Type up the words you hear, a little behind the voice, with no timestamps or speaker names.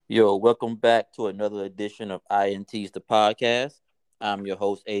Yo, welcome back to another edition of INTS the podcast. I'm your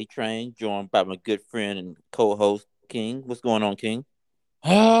host A Train, joined by my good friend and co-host King. What's going on, King?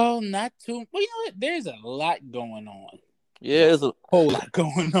 Oh, not too. Well, you know what? There's a lot going on. Yeah, There's a whole lot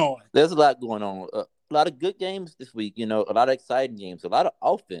going on. there's a lot going on. A lot of good games this week. A lot of exciting games. A lot of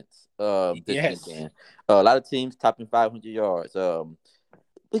offense. This Yes. weekend. A lot of teams topping 500 yards.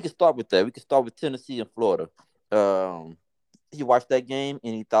 We can start with that. We can start with Tennessee and Florida. Um, you watched that game?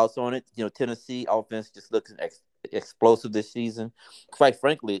 Any thoughts on it? Tennessee offense just looks explosive this season. Quite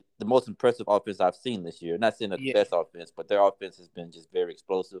frankly, the most impressive offense I've seen this year. Not saying that the Yeah. best offense, but their offense has been just very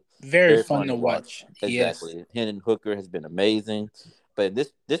explosive, Very very fun fun to to watch. watch. Yes. Exactly. Hendon Hooker has been amazing. But in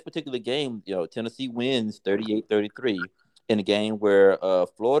this particular game, Tennessee wins 38-33 in a game where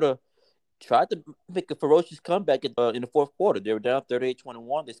Florida tried to make a ferocious comeback in the fourth quarter. They were down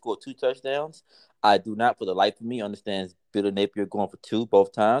 38-21. They scored two touchdowns. I do not, for the life of me, understand Billy Napier going for two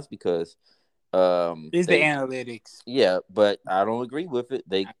both times because It's the they analytics. yeah, but I don't agree with it.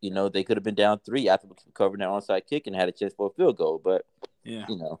 They could have been down three after recovering that onside kick and had a chance for a field goal. But Yeah.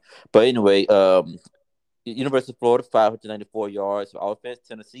 you know, but anyway, University of Florida 594 yards of offense.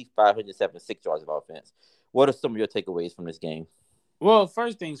 Tennessee 576 yards of offense. What are some of your takeaways from this game? Well,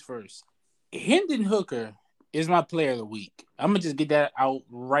 first things first. Hendon Hooker is my player of the week. I'm gonna just get that out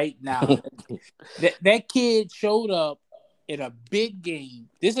right now. That kid showed up in a big game.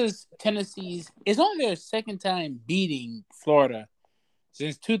 This is Tennessee's. It's only their second time beating Florida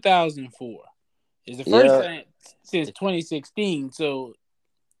since 2004. It's the first Yeah, time since 2016. So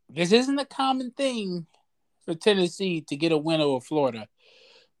this isn't a common thing for Tennessee to get a win over Florida.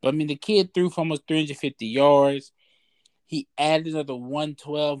 But I mean, the kid threw for almost 350 yards. He added another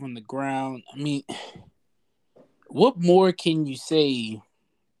 112 on the ground. I mean, what more can you say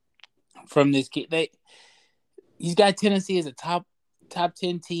from this kid? He's got Tennessee as a top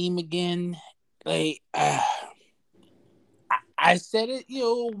 10 team again. Like, I said it,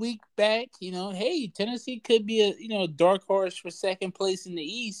 a week back. Hey, Tennessee could be a dark horse for second place in the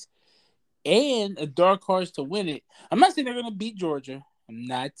East and a dark horse to win it. I'm not saying they're going to beat Georgia. I'm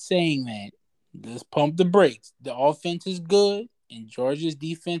not saying that. Let's pump the brakes. The offense is good, and Georgia's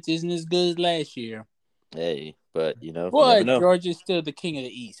defense isn't as good as last year. hey, but you never But know. Georgia's still the king of the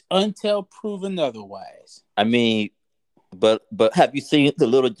East until proven otherwise. I mean, but have you seen the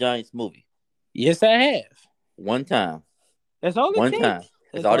Little Giants movie? Yes, I have. One time. That's all it One time. takes.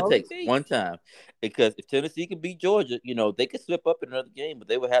 That's That's all it all it takes. takes. One time. Because if Tennessee can beat Georgia, they could slip up in another game, but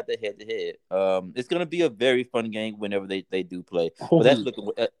they will have their head to head. It's gonna be a very fun game whenever they do play. But Oh,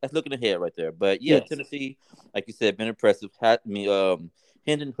 that's looking ahead right there. But yeah, yes. Tennessee, like you said, been impressive.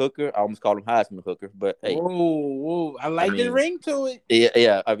 Hendon Hooker, I almost called him Heisman Hooker, but hey, Whoa. I I like the mean, ring to it.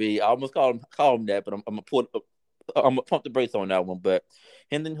 yeah. I mean, I almost call him that, but I'm gonna pump the brakes on that one. But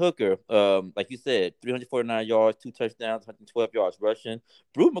Hendon Hooker, like you said, 349 yards, two touchdowns, 112 yards rushing.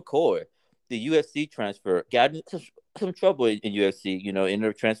 Brew McCoy, the UFC transfer, got into some trouble in UFC. Ended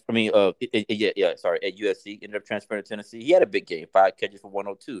up transfer. I mean, yeah. Sorry, at UFC, ended up transferring to Tennessee. He had a big game, 5 catches for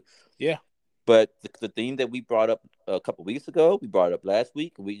 102. Yeah. But the theme that we brought up a couple weeks ago, we brought it up last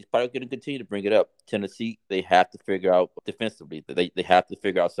week. We probably going to continue to bring it up. Tennessee, they have to figure out defensively. They have to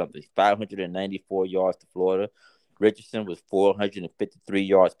figure out something. 594 yards to Florida. Richardson was 453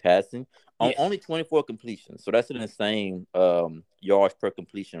 yards passing on Yes. only 24 completions. So that's an insane yards per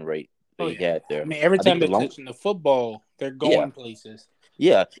completion rate that Oh, he yeah. had I there. mean, every I think time the they're long, touching the football, they're yeah, going places.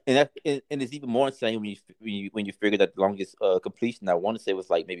 yeah, and it's even more insane when you figure that the longest completion I want to say was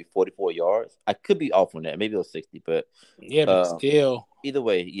like maybe 44 yards. I could be off on that. Maybe it was 60, but Yeah, but uh, still. either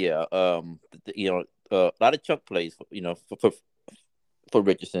way, yeah. A lot of chunk plays, for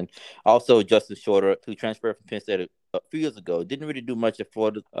Richardson. Also, Justin Shorter, who transferred from Penn State a few years ago, didn't really do much at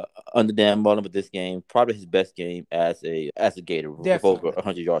Florida under Dan Mullen, but this game probably his best game as a Gator with over Definitely.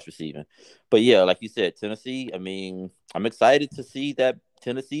 100 yards receiving. But yeah, like you said, Tennessee. I mean, I'm excited to see that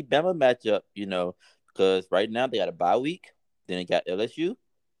Tennessee Bama matchup. Because right now they got a bye week, then they got LSU,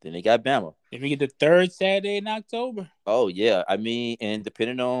 then they got Bama. If we get the third Saturday in October. Oh yeah, I mean, and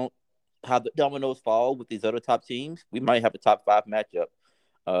depending on how the dominoes fall with these other top teams, we might have a top five matchup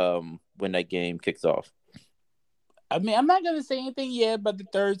when that game kicks off. I mean, I'm not going to say anything yet about the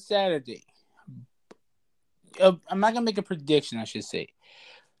third Saturday. I'm not going to make a prediction, I should say.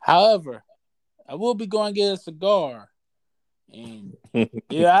 However, I will be going to get a cigar. And,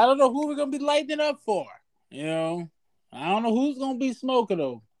 yeah, I don't know who we're going to be lighting it up for. I don't know who's going to be smoking,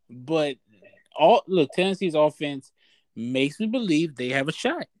 though. But, look, Tennessee's offense makes me believe they have a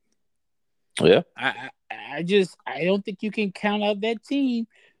shot. Yeah. I don't think you can count out that team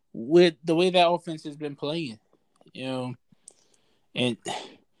with the way that offense has been playing. And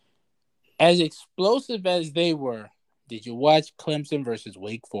As explosive as they were, did you watch Clemson versus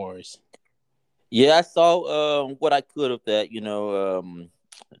Wake Forest? Yeah, I saw what I could of that.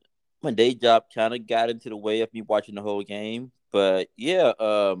 My day job kind of got into the way of me watching the whole game. But yeah,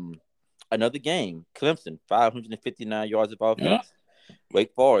 another game. Clemson, 559 yards of Yeah. offense.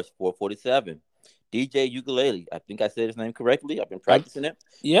 Wake Forest, 447. DJ Ukulele, I think I said his name correctly. I've been Uh, practicing it.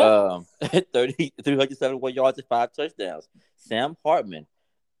 yeah. 371 yards and 5 touchdowns. Sam Hartman,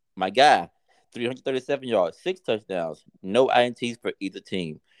 my guy, 337 yards, 6 touchdowns. No INTs for either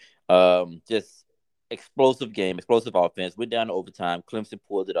team. Just explosive game, explosive offense. Went down to overtime. Clemson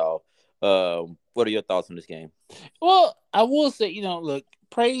pulled it off. What are your thoughts on this game? Well, I will say, look,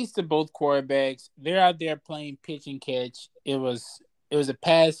 praise to both quarterbacks. They're out there playing pitch and catch. It was a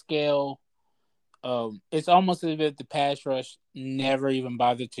pass scale. It's almost as if the pass rush never even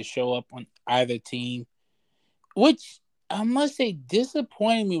bothered to show up on either team, which I must say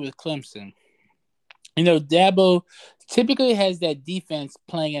disappointed me with Clemson. Dabo typically has that defense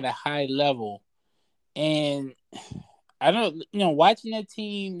playing at a high level, and I don't, watching that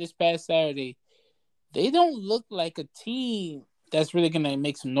team this past Saturday, they don't look like a team that's really gonna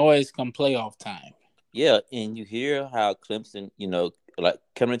make some noise come playoff time. Yeah, and you hear how Clemson, like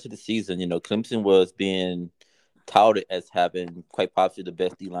coming into the season, Clemson was being touted as having quite possibly the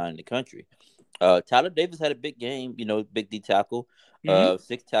best D line in the country. Tyler Davis had a big game, big D tackle, Mm-hmm.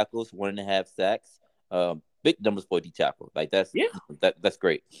 6 tackles, 1.5 sacks, big numbers for a D tackle. Like Yeah. that's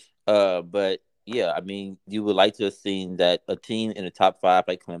great. But yeah, I mean, you would like to have seen that a team in the top five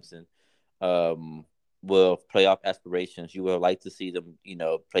like Clemson, um, will playoff aspirations. You would like to see them,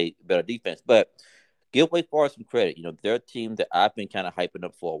 play better defense. But give Wake Forest some credit. They're a team that I've been kind of hyping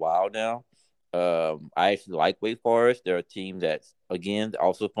up for a while now. I actually like Wake Forest. They're a team that's again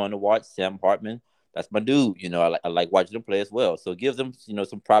also fun to watch. Sam Hartman, that's my dude. I like watching them play as well. So give them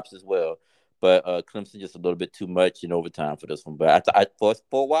some props as well. But Clemson just a little bit too much in overtime for this one. But for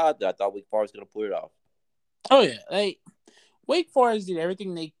a while there, I thought Wake Forest was gonna pull it off. Oh yeah, like Wake Forest did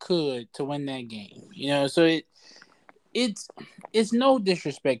everything they could to win that game. So it's it's no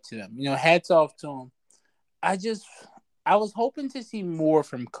disrespect to them. Hats off to them. I just I was hoping to see more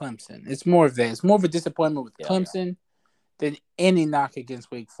from Clemson. It's more of that. It's more of a disappointment with Yeah. Clemson than any knock against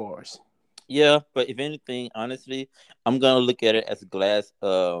Wake Forest. Yeah, but if anything, honestly, I'm gonna look at it as a glass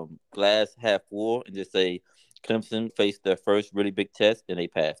half full and just say Clemson faced their first really big test and they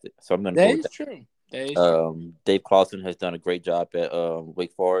passed it. So I'm gonna go That with is that. true. That is true. Dave Clawson has done a great job at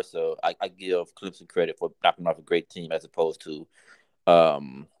Wake Forest, so I give Clemson credit for knocking off a great team as opposed to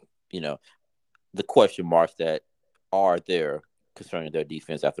um, you know, the question marks that are there concerning their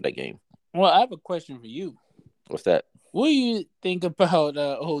defense after that game. Well, I have a question for you. What's that? What do you think about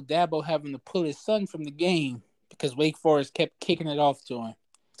old Dabo having to pull his son from the game because Wake Forest kept kicking it off to him?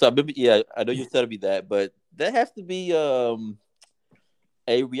 So yeah, I know you're telling me that, but that has to be a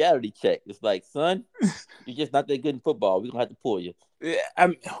reality check. It's like, son, you're just not that good in football. We're gonna have to pull you. Yeah,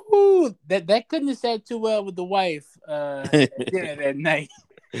 that couldn't have sat too well with the wife at dinner that night.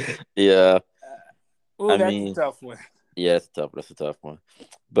 Yeah, Oh, I that's a mean, tough one. yeah, that's tough. That's a tough one.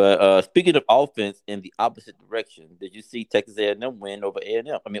 But speaking of offense in the opposite direction, did you see Texas A&M win over A&M?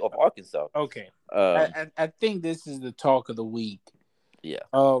 I mean, over Arkansas. Okay, Um, I think this is the talk of the week. yeah,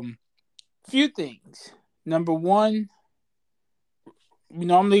 Few things. Number one, we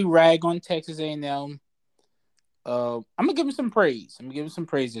normally rag on Texas A&M. I'm gonna give him some praise. I'm gonna give him some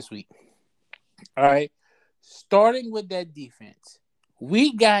praise this week. All right, starting with that defense,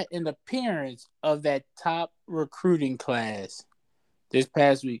 we got an appearance of that top recruiting class this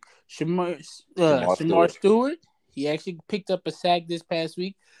past week. Shamar Shamar Stewart. Stewart, he actually picked up a sack this past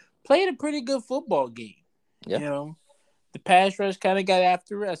week. Played a pretty good football game. Yeah, The pass rush kind of got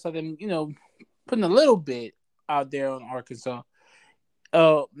after it. I saw them, putting a little bit out there on Arkansas.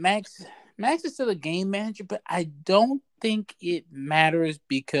 Max is still a game manager, but I don't think it matters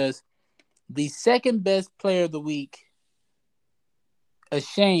because the second best player of the week,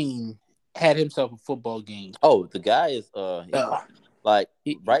 Shane, had himself a football game. oh, the guy is Uh, like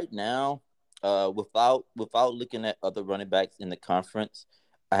he- right now, without looking at other running backs in the conference,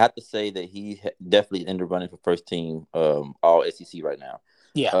 I have to say that definitely in the running for first team all SEC right now.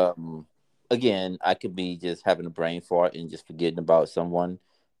 yeah, Um, Again, I could be just having a brain fart and just forgetting about someone,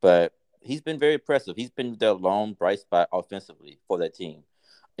 but he's been very impressive. He's been their lone bright spot offensively for that team.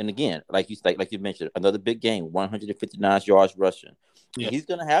 And again, like you mentioned, another big game, 159 yards rushing. And yeah. he's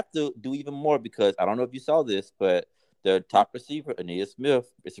gonna have to do even more because I don't know if you saw this, but their top receiver, Anita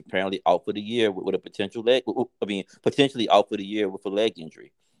Smith, is apparently out for the year with a potential leg. I mean, potentially out for the year with a leg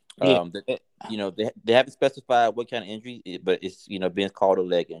injury. Yeah. That they haven't specified what kind of injury, but it's being called a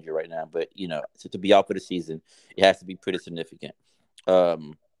leg injury right now. But to be out for the season, it has to be pretty significant.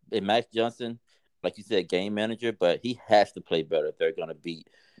 Um, and Max Johnson, like you said, game manager, but he has to play better if they're going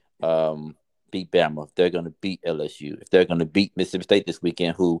to um, beat Bama, if they're going to beat LSU, if they're going to beat Mississippi State this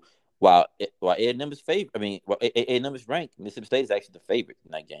weekend, who while A&M is favorite, I mean, while A&M is ranked, Mississippi State is actually the favorite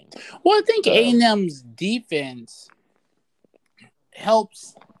in that game. Well, I think Um, A&M's defense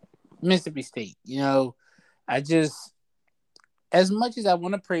helps Mississippi State. I just, as much as I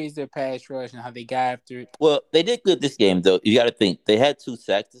want to praise their pass rush and how they got after it. well, they did good this game, though. You got to think they had 2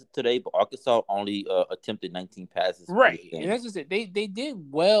 sacks today, but Arkansas only attempted 19 passes for this Right. And game. that's just it. They did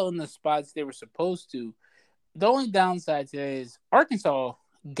well in the spots they were supposed to. The only downside to that is Arkansas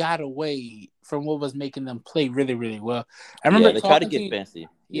got away from what was making them play really, really well. I Yeah, remember they try to talking to get you. fancy. Yeah,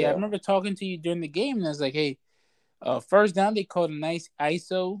 I Yeah, remember talking to you during the game, and I was like, "Hey, first down, they called a nice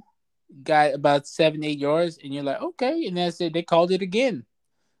ISO, got about 7-8 yards, and you're like, okay." And then I said they called it again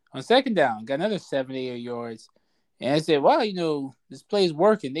on second down, got another 7-8 yards, and I said, "Wow, this play is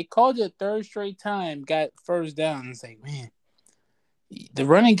working." They called it a third straight time, got first down. And it's like, man, the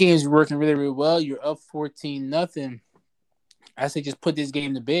running game is working really, really well. You're up 14-0. I say just put this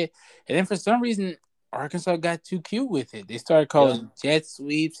game to bed. And then for some reason, Arkansas got too cute with it. They started yeah, calling jet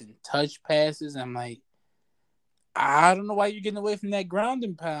sweeps and touch passes. I'm like, I don't know why you're getting away from that ground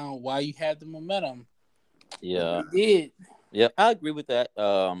and pound while you have the momentum. But yeah, they did. yeah. I agree with that.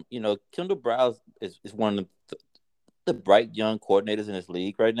 Kendall Browse is one of the bright young coordinators in this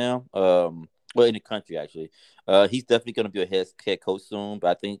league right now. Well, in the country actually. He's definitely going to be a head coach soon, but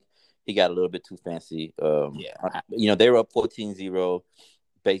I think he got a little bit too fancy. Yeah. They were up 14-0,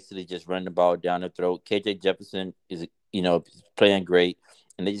 basically just running the ball down their throat. KJ Jefferson is playing great,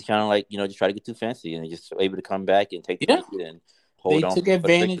 and they just kind of like just try to get too fancy, and they just able to come back and take the Yeah. lead and They hold on took for the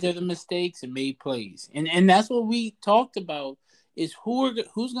advantage victory. of the mistakes and made plays. And that's what we talked about is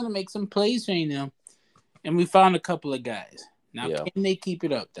who's going to make some plays right now. And we found a couple of guys. Now, Yeah. can they keep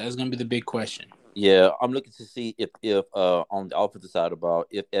it up? That's going to be the big question. Yeah, I'm looking to see if on the offensive side of the ball,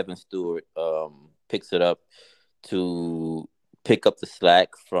 if Evan Stewart picks it up to pick up the slack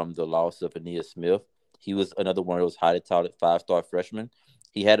from the loss of Aeneas Smith. He was another one of those highly touted 5-star freshmen.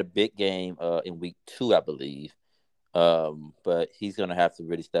 He had a big game in week 2, I believe. But he's gonna have to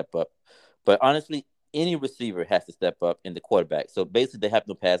really step up. But honestly, any receiver has to step up in the quarterback. So basically, they have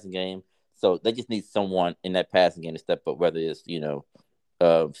no passing game. So they just need someone in that passing game to step up, whether it's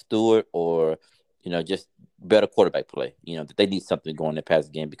Stewart or just better quarterback play. That they need something going in the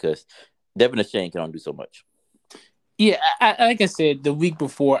passing game because Devin Shane can only do so much. Yeah, like I said the week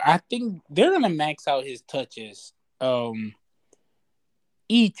before, I think they're going to max out his touches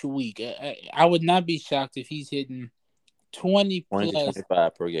each week. I would not be shocked if he's hitting 20 20 to plus.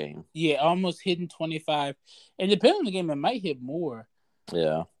 25 per game. Yeah, almost hitting 25. And depending on the game, it might hit more.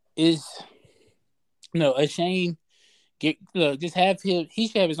 Yeah. Is a Shane just have him. He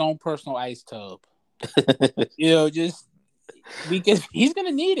should have his own personal ice tub. Just because he's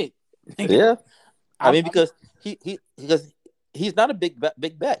gonna need it. Yeah. I I'm, mean, because because he's not a big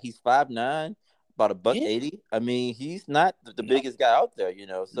bat. He's 5'9", about a buck yeah, 80. I mean, he's not the no, biggest guy out there.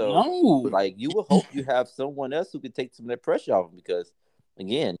 So no. like you would hope you have someone else who could take some of that pressure off him because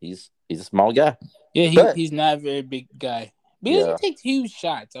again, he's a small guy. Yeah, But he's not a very big guy. Because he yeah, takes huge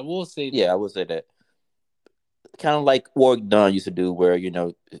shots. I will say yeah, that. I would say that kind of like Warwick Dunn used to do, where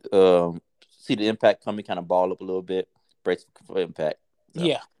see the impact coming, kind of ball up a little bit, brace for impact. So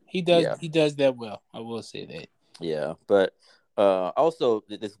Yeah, he does. yeah. He does that well. I will say that. Yeah, but also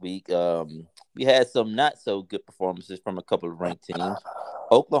this week, we had some not so good performances from a couple of ranked teams,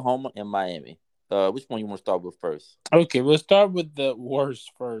 Oklahoma and Miami. Which one you want to start with first? Okay, we'll start with the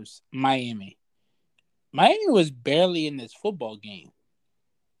worst first. Miami. Miami was barely in this football game.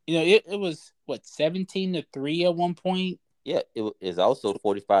 It was what 17-3 at one point. Yeah, it is also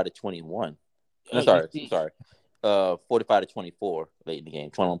 45-21. No, You sorry, I'm see, sorry. 45-24 late in the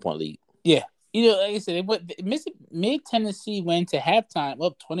game, 21-point lead yeah. Like I said, Mid Tennessee went to halftime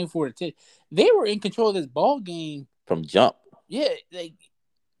up 24-10. They were in control of this ball game. from jump. Yeah, like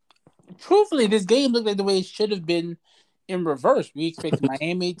truthfully, this game looked like the way it should have been in reverse. We expected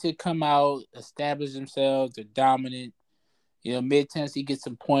Miami to come out, establish themselves, they're dominant. Mid Tennessee get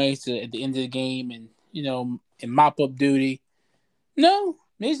some points at the end of the game, and in mop up duty. No,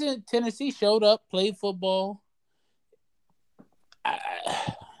 Mid Tennessee showed up, played football.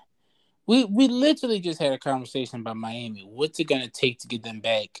 We literally just had a conversation about Miami. What's it gonna take to get them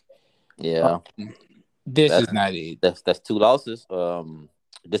back? Yeah, This that's is not it. that's 2 losses.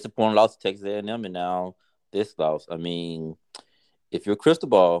 Disappointing loss to Texas A&M, and now this loss. I mean, if you're a crystal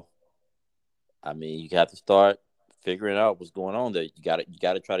ball, I mean, you have to start figuring out what's going on there. You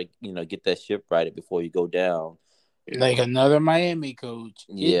gotta try to get that ship righted before you go down. Like another Miami coach.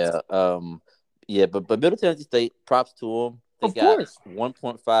 It's Yeah, yeah, but Middle Tennessee State, props to them. They of got course.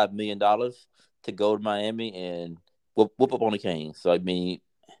 $1.5 million to go to Miami and whoop up on the Canes. So I mean,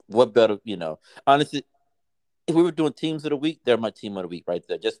 what better? Honestly, if we were doing teams of the week, they're my team of the week right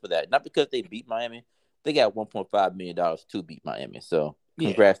there, just for that. Not because they beat Miami, they got $1.5 million to beat Miami. So Yeah,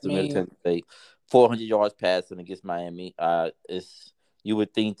 congrats I to Middle mean, Tennessee State. 400 yards passing against Miami. It's you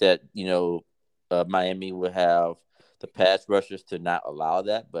would think that Miami would have the pass rushers to not allow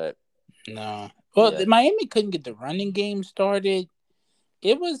that, but no. Well, yeah, Miami couldn't get the running game started.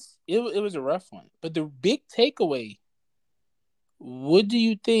 It was a rough one. But the big takeaway, what do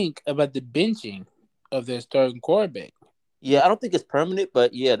you think about the benching of their starting quarterback? yeah. I don't think it's permanent,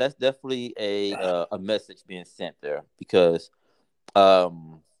 but yeah, that's definitely a message being sent there because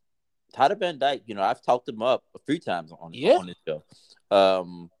um Tyler Van Dyke, I've talked him up a few times Yeah, on this show.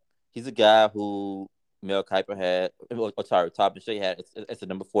 Um, he's a guy who Mel Kiper had. Sorry, Todd McShay had as the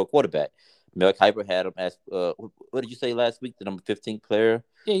number 4 quarterback. Mel Kiper had him as what did you say last week? The number 15 player.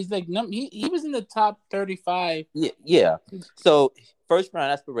 yeah. He's like he was in the top 35. Yeah, yeah. So first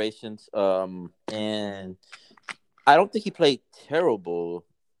round aspirations. And I don't think he played terrible,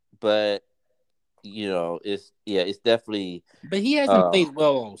 but it's definitely But he hasn't uh played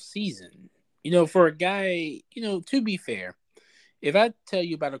well all season. For a guy, to be fair, if I tell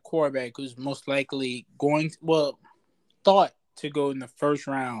you about a quarterback who's most likely thought to go in the first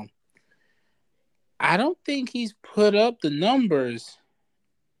round, I don't think he's put up the numbers.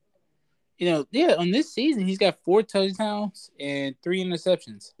 Yeah, on this season, he's got 4 touchdowns and 3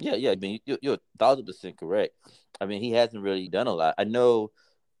 interceptions. Yeah, yeah. I mean, you're 1,000% correct. I mean, he hasn't really done a lot. I know,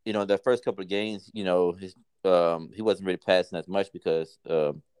 the first couple of games, his he wasn't really passing as much because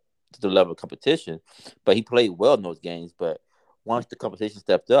to the level of competition, but he played well in those games. But once the competition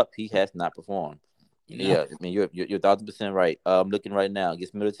stepped up, he has not performed. No. Yeah, I mean, you're 1,000% right. Looking right now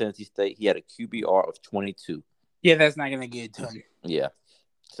against Middle Tennessee State, he had a QBR of 22. Yeah, that's not gonna get done. Yeah,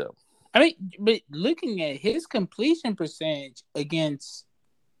 so I mean, but looking at his completion percentage against,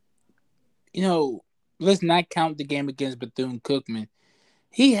 you know, let's not count the game against Bethune Cookman.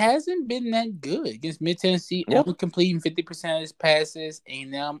 He hasn't been that good against Mid Tennessee, yeah, only completing 50% of his passes,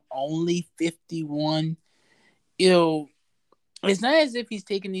 and only 51. You know, it's not as if he's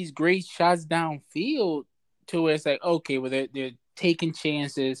taking these great shots downfield to where it's like, okay, well, they're taking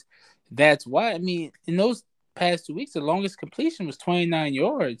chances. That's why. I mean, in those past 2 weeks, the longest completion was 29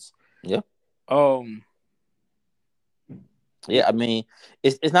 yards. yeah. Um, Yeah, I mean,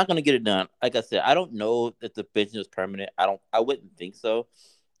 it's not going to get it done. Like I said, I don't know if the bench is permanent. I wouldn't think so.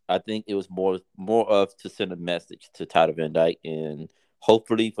 I think it was more of to send a message to Tyler Van Dyke and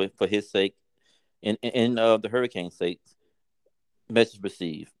hopefully for his sake and the Hurricanes' sake, message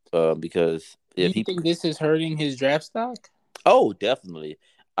received. Because do if you he, think this is hurting his draft stock? oh, definitely.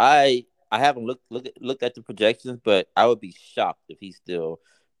 I haven't looked at the projections, but I would be shocked if he's still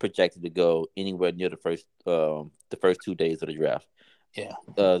projected to go anywhere near the first 2 days of the draft. Yeah.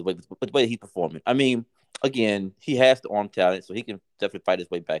 The way he's performing. I mean, again, he has the arm talent, so he can definitely fight his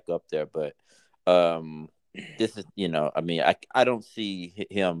way back up there. But this is, I mean, I don't see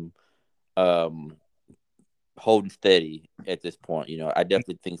him um holding steady at this point. I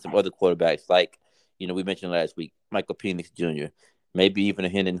definitely think some other quarterbacks, like we mentioned last week, Michael Penix Jr., maybe even a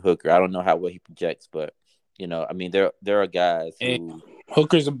Hendon Hooker. I don't know how well he projects, but I mean, there are guys Hey, who,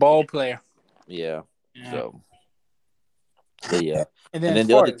 Hooker's a ball player. yeah. Yeah. So, but yeah, And then and as then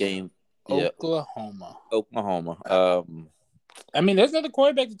the far other as game, yeah, Oklahoma, Oklahoma. I mean, there's another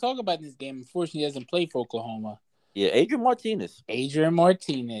quarterback to talk about in this game. Unfortunately, he doesn't play for Oklahoma. Yeah, Adrian Martinez. Adrian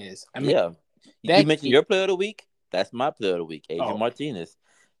Martinez. I mean, Yeah. You that mentioned kid. your player of the week. That's my player of the week, Adrian Oh, Martinez.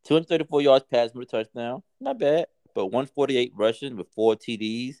 234 yards passing with a touchdown. Not bad. But 148 rushing with 4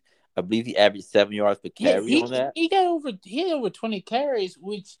 TDs. I believe he averaged 7 yards per yeah, carry on that. he had over 20 carries,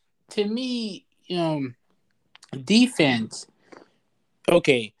 which to me, defense.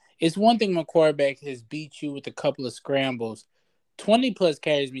 Okay, it's one thing when a quarterback has beat you with a couple of scrambles. 20 plus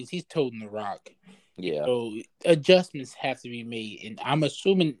carries means he's toting the rock. Yeah. So adjustments have to be made, and I'm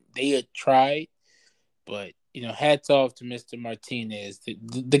assuming they had tried, but hats off to Mr. Martinez.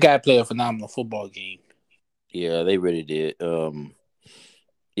 The guy played a phenomenal football game. Yeah, they really did.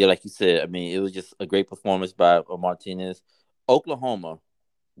 Yeah, like you said, I mean, it was just a great performance by Martinez. Oklahoma,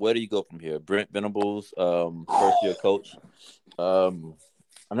 where do you go from here? Brent Venables, first year coach. Um,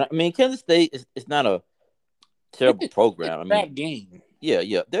 I mean, Kansas State is not a terrible It's a program. I mean, trap game. yeah,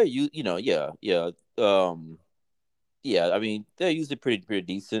 yeah, they're yeah, yeah. yeah, I mean they're usually pretty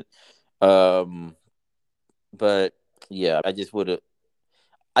decent. Um, but yeah, I just would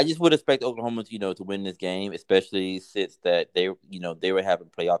expect Oklahoma, to win this game, especially since that they were having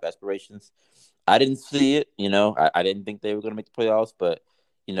playoff aspirations. I didn't see it, I didn't think they were going to make the playoffs, but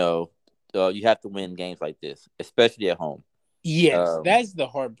you know, you have to win games like this, especially at home. Yes, Um, that's the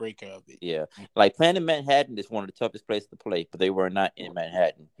heartbreaker of it. yeah, like playing in Manhattan is one of the toughest places to play, but they were not in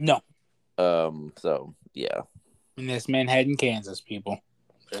Manhattan. No, So yeah, and that's Manhattan, Kansas, people.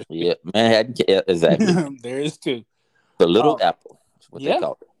 yeah, Manhattan, yeah, exactly. There is two. The Little Um, Apple is what they yeah,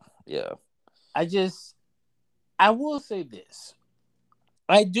 call it. Yeah, I just I will say this.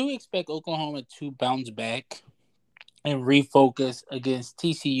 I do expect Oklahoma to bounce back and refocus against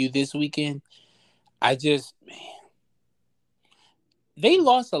TCU this weekend. I just they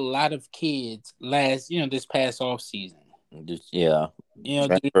lost a lot of kids this past off season. just yeah, Due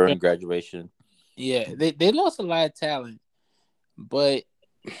transfer to- and graduation. yeah, they lost a lot of talent, but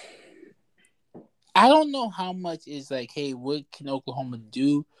I don't know how much is like, hey, what can Oklahoma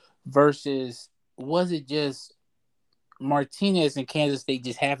do versus was it just Martinez and Kansas State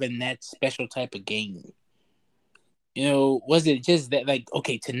just having that special type of game? Was it just that like,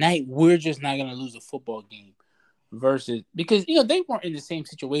 okay, tonight we're just not gonna lose a football game versus because they weren't in the same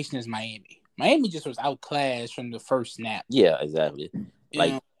situation as Miami. Miami just was outclassed from the first snap. Yeah, exactly. You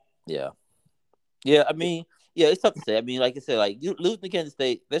Like, know, yeah, yeah. I mean, yeah, it's tough to say. I mean, like I said, like you losing to Kansas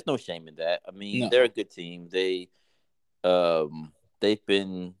State, there's no shame in that. I mean, no, they're a good team. Um, they've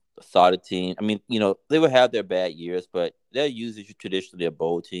been a solid team. I mean, they will have their bad years, but they're usually traditionally a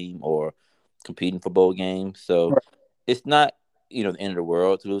bowl team or competing for bowl games. So right. it's not the end of the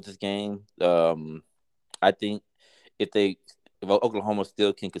world to lose this game. I think if they if Oklahoma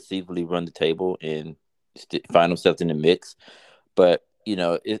still can conceivably run the table and find themselves in the mix, but it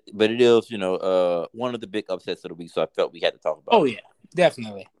is one of the big upsets of the week. So I felt we had to talk about Oh it. yeah,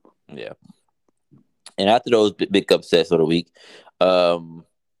 definitely. Yeah, and after those big upsets of the week, um,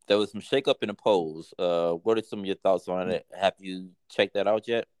 there was some shakeup in the polls. What are some of your thoughts on it? Have you checked that out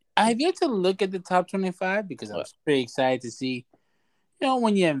yet? I've yet to look at the top 25 because I What? was pretty excited to see,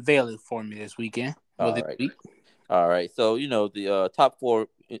 when you unveil it for me this weekend. Well, All this right. week. All right. So, the top four,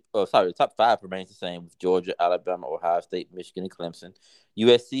 the top five remains the same with Georgia, Alabama, Ohio State, Michigan, and Clemson.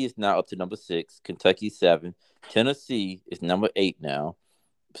 USC is now up to number 6, Kentucky 7, Tennessee is number 8 now.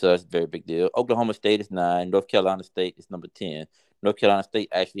 So that's a very big deal. Oklahoma State is 9, North Carolina State is number 10. North Carolina State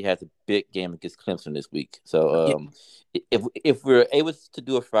actually has a big game against Clemson this week. Yeah. So if we're able to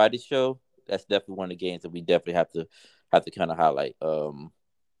do a Friday show, that's definitely one of the games that we definitely have to kind of highlight.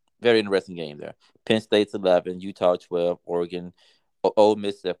 Very interesting game there. Penn State's 11, Utah 12, Oregon, Ole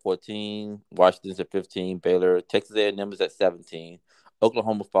Miss at 14, Washington's at 15, Baylor, Texas A&M is at 17,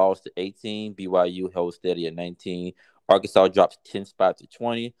 Oklahoma falls to 18, BYU holds steady at 19, Arkansas drops 10 spots to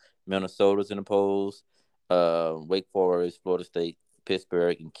 20, Minnesota's in the polls, Wake Forest, Florida State,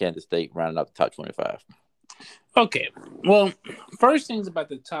 Pittsburgh, and Kansas State rounding out the top 25. Okay. Well, first things about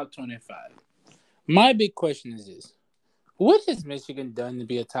the top 25. My big question is this. What has Michigan done to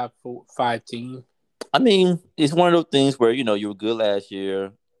be a top 5 team? I mean, it's one of those things where you were good last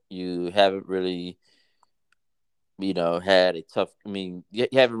year. You haven't really had a tough. I mean, you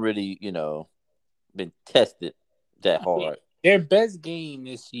haven't really, been tested that Okay. hard. Their best game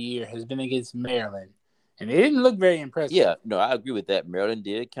this year has been against Maryland, and they didn't look very impressive. Yeah, no, I agree with that. Maryland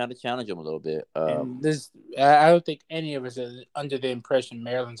did kind of challenge them a little bit. And I don't think any of us are under the impression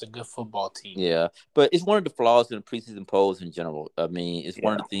Maryland's a good football team. Yeah, but it's one of the flaws in the preseason polls in general. I mean, it's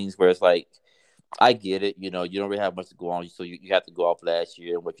one Yeah. of the things where it's like, I get it. You don't really have much to go on, so you have to go off last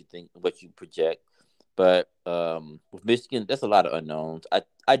year and what you think, what you project. But with Michigan, that's a lot of unknowns.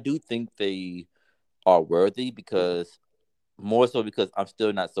 I do think they are worthy because more so because I'm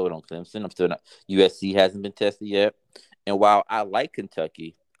still not sold on Clemson. I'm still not. USC hasn't been tested yet, and while I like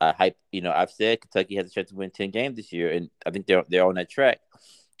Kentucky, I've said Kentucky has a chance to win 10 games this year, and I think they're on that track.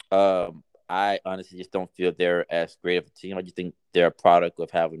 I honestly just don't feel they're as great of a team. I just think they're a product of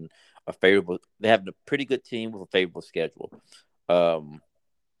having a favorable. They have a pretty good team with a favorable schedule. Um,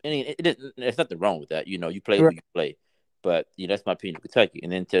 and there's nothing wrong with that. You play who Right. you play, but that's my opinion. Kentucky,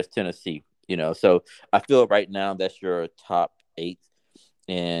 and then there's Tennessee. So I feel right now that's your top 8,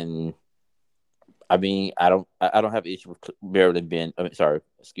 and I mean I don't have an issue with Maryland being. I mean, sorry,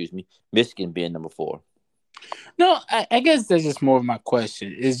 excuse me, Michigan being number 4. No, I guess that's just more of my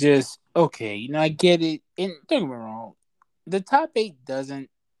question. It's just okay. I get it. And don't get me wrong, the top 8 doesn't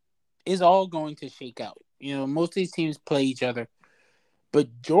is all going to shake out. Most of these teams play each other, but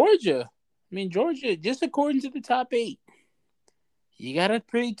Georgia, just according to the top 8, you got a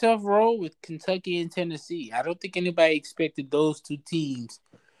pretty tough roll with Kentucky and Tennessee. I don't think anybody expected those two teams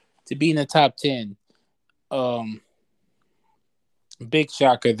to be in the top 10. Um, Big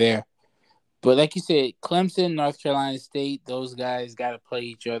shocker there. But like you said, Clemson, North Carolina State, those guys got to play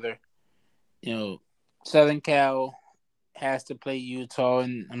each other. You know, Southern Cal has to play Utah,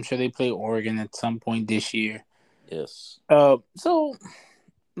 and I'm sure they play Oregon at some point this year. Yes. So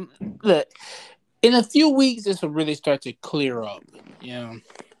look, in a few weeks, this will really start to clear up. You know,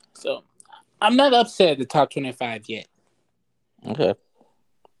 so I'm not upset at the top 25 yet. Okay.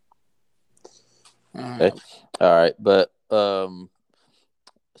 Uh, Okay. All right. But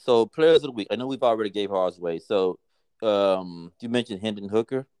so players of the week. I know we've already gave ours away. So you mentioned Hendon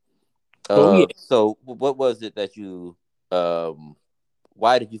Hooker. oh yeah, So what was it that you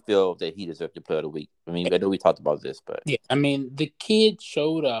why did you feel that he deserved the player of the week? I mean, I know we talked about this, but yeah. I mean, the kid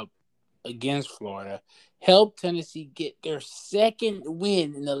showed up against Florida, helped Tennessee get their second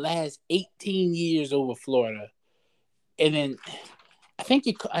win in the last 18 years over Florida, and then I think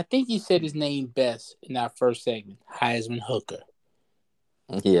you said his name best in that first segment, Heisman Hooker.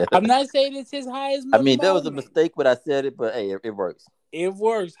 yeah. I'm not saying it's his I Heisman mean, there was a moment. mistake when I said it, but hey, it works. It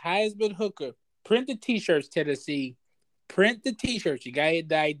works. Heisman Hooker. Print the T-shirts, Tennessee. Print the T-shirts. You got to get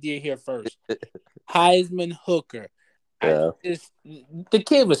the idea here first. Heisman Hooker. Yeah. The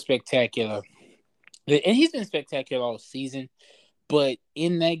kid was spectacular, and he's been spectacular all season. But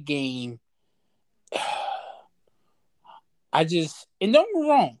in that game, and don't get me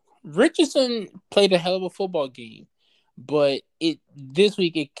wrong, Richardson played a hell of a football game, but this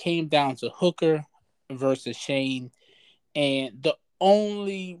week it came down to Hooker versus Shane, and the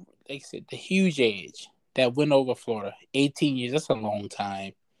only, like I said, the huge edge that went over Florida, 18 years. That's a long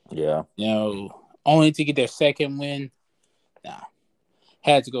time. Yeah. Only to get their second win. Nah,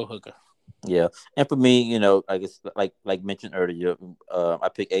 had to go Hooker. Yeah, and for me, I guess like mentioned earlier, I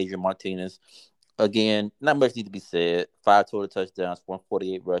picked Adrian Martinez. Again, not much need to be said. 5 total touchdowns,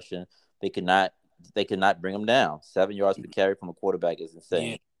 148 rushing. They could not bring him down. 7 yards per carry from a quarterback is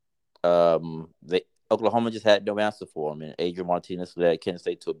Yeah. insane. They Oklahoma just had no answer for him, and Adrian Martinez led Kansas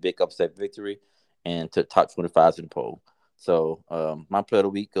State to a big upset victory and took top 25 to the poll. So, my player of the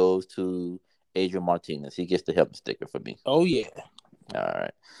week goes to Adrian Martinez. He gets the help sticker for me. Oh yeah. All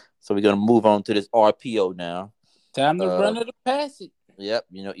right. So we're gonna move on to this RPO now. Time to run it or pass it. Yep.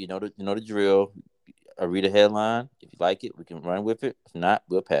 You know the drill. I read a headline. If you like it, we can run with it. If not,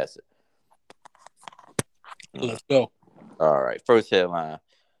 we'll pass it. Let's go. All right. First headline.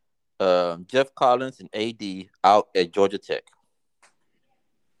 Jeff Collins and AD out at Georgia Tech.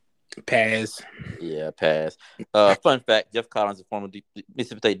 Pass. Yeah, pass. Fun fact: Jeff Collins, a former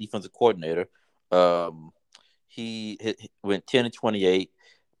Mississippi State defensive coordinator. Um, he went 10-28.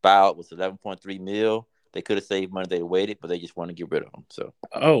 Buyout was 11.3 mil. They could have saved money. They waited, but they just want to get rid of him. So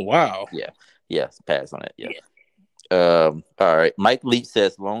Oh wow. yeah, pass on it. Yeah. Yeah. All right. Mike Leach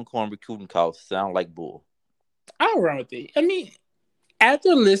says Longhorn recruiting costs sound like bull. I'll run with it. I mean, after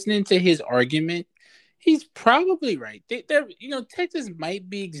listening to his argument, he's probably right. Texas might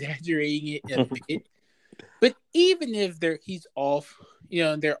be exaggerating it a bit, but even if he's off,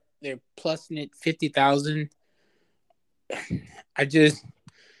 they're plusing it 50,000. I just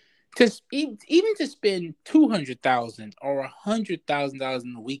even to spend 200,000 or $100,000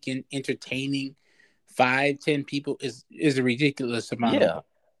 in a weekend entertaining 5-10 people is a ridiculous amount of Yeah, money.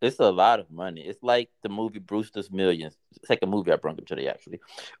 it's a lot of money. It's like the movie Brewster's Millions. It's like a movie I brought up today, actually.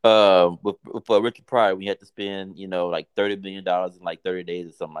 With Richard Pryor, we had to spend, like $30 million in like 30 days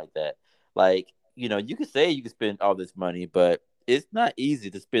or something like that. Like, you could say you could spend all this money, but it's not easy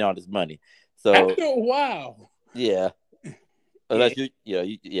to spend all this money. So After a while, yeah, yeah. unless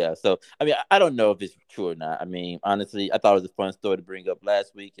yeah. So I mean, I don't know if it's true or not. I mean, honestly, I thought it was a fun story to bring up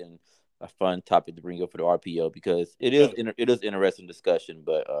last week and a fun topic to bring up for the RPO because it is interesting discussion.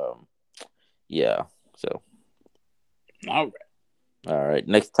 But yeah. So All right. all right,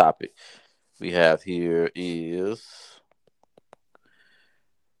 next topic we have here is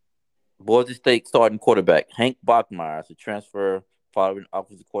Boise State starting quarterback Hank Bachmeier to transfer following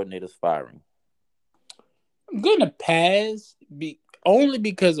offensive coordinator's firing. I'm gonna pass only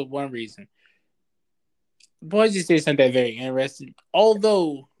because of one reason. Boys just said something very interesting.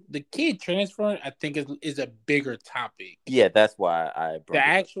 Although the kid transferring, I think is a bigger topic. Yeah, that's why I The brought it up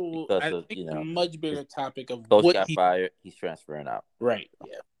actual, because I of think, a much bigger topic of coach what got he. fired. He's transferring out. Right.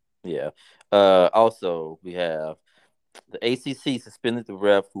 Yeah. Yeah. Also, we have the ACC suspended the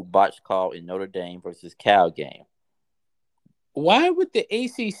ref who botched call in Notre Dame versus Cal game. Why would the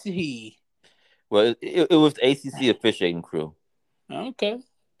ACC? Well, it was the ACC officiating crew. Okay.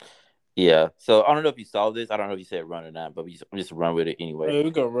 Yeah. So I don't know if you saw this. I don't know if you said run or not, but we just run with it anyway. We're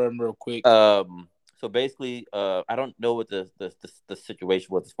gonna run real quick. So basically, I don't know what the situation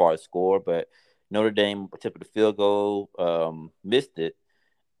was as far as score, but Notre Dame attempted a field goal, missed it,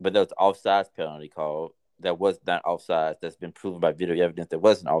 but there was an offsides penalty called that was not offsides. That's been proven by video evidence that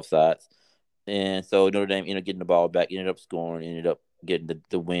wasn't offsides. And so Notre Dame ended up getting the ball back, ended up scoring, ended up getting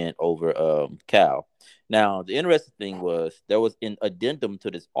the win over Cal. Now the interesting thing was there was an addendum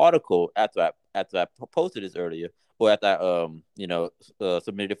to this article after I posted this earlier, or after I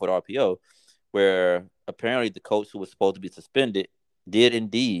submitted it for the RPO, where apparently the coach who was supposed to be suspended did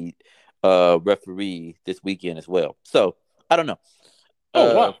indeed referee this weekend as well. So I don't know.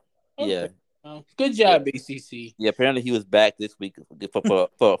 Oh wow. Yeah, Okay. Good yeah. job, ACC. Yeah, apparently he was back this week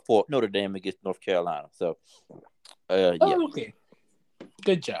for Notre Dame against North Carolina. So, yeah, Oh, okay.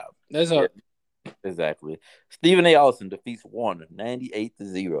 Good job. That's yeah, all. exactly. Stephen A. Austin defeats Warner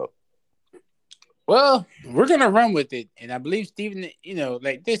 98-0. Well, we're gonna run with it, and I believe Stephen.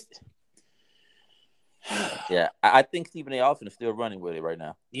 Like this. Yeah, I think Stephen A. Austin is still running with it right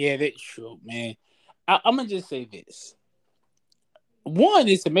now. Yeah, that's true, man. I'm gonna just say this. One,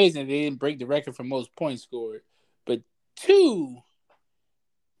 it's amazing they didn't break the record for most points scored, but two,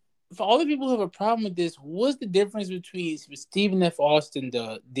 for all the people who have a problem with this, what's the difference between what Stephen F. Austin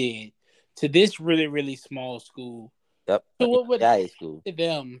did to this really, really small school? Yep, So what would happen yeah, school. to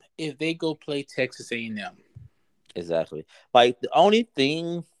them if they go play Texas A&M? Exactly. Like the only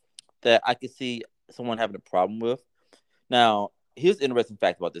thing that I could see someone having a problem with. Now, here's the interesting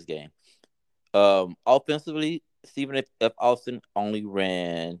fact about this game. Offensively, Stephen F. Austin only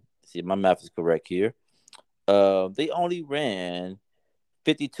ran. See, if my math is correct here. They only ran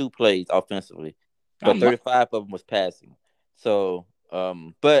 52 plays offensively, Not but much. 35 of them was passing. So,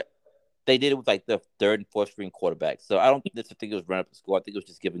 but they did it with like the third and fourth string quarterbacks. So I don't necessarily think it was running up the score. I think it was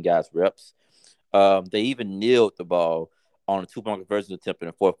just giving guys reps. They even kneeled the ball on a 2-point conversion attempt in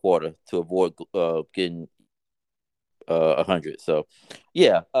the fourth quarter to avoid getting 100. So,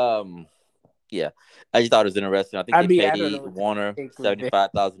 yeah, yeah, I just thought it was interesting. I think they I don't know paid what to Warner take with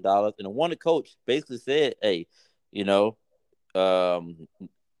that. $75,000, and the Warner coach basically said, "Hey, you know, um,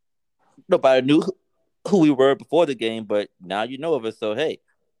 nobody knew who we were before the game, but now you know of us. So hey,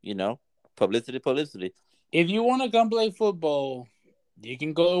 you know, publicity, publicity. If you want to come play football, you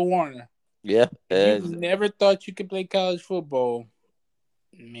can go to Warner. Yeah, If you never thought you could play college football,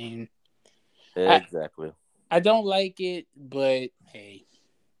 I mean, I exactly. I don't like it, but hey,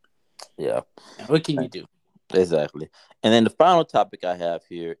 Yeah, what can you do? exactly. And then the final topic I have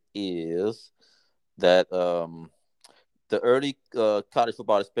here is that the early college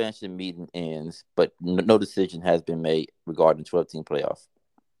football expansion meeting ends, but no decision has been made regarding 12-team playoff.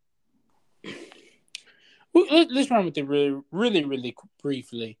 Let's run with it really, really, really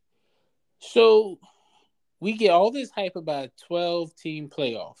briefly. So we get all this hype about a 12-team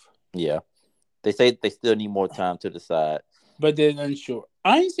playoff, Yeah, they say they still need more time to decide. but they're unsure.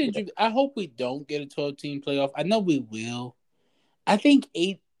 I said Yeah, you. I hope we don't get a 12-team playoff. I know we will. I think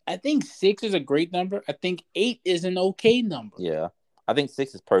eight. I think six is a great number. I think eight is an okay number. yeah. I think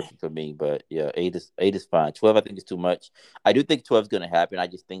 6 is perfect for me, but yeah, eight is fine. 12, I think, is too much. I do think 12 is going to happen. I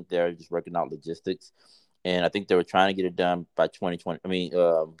just think they're just working out logistics, and I think they were trying to get it done by 2020. I mean,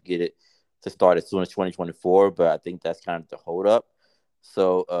 get it to start as soon as 2024, but I think that's kind of the hold up.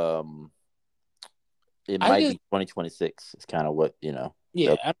 So it I might just be 2026. It's kind of what yeah,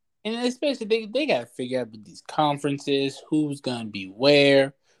 and especially they got to figure out with these conferences who's gonna be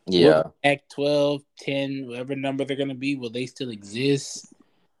where. Will Yeah. Act 12, 10, whatever number they're gonna be, will they still exist?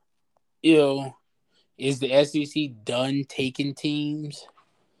 Is the SEC done taking teams?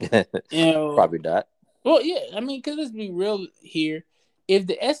 You know, Probably not. well, yeah. I mean, because let's be real here. If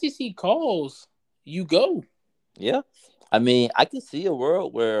the SEC calls, you go. Yeah. I mean, I can see a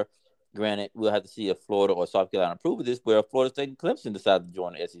world where, granted, we'll have to see if Florida or South Carolina approve of this, where Florida State and Clemson decide to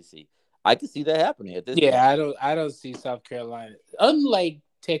join the SEC. I can see that happening at this point. Yeah, I don't see South Carolina. Unlike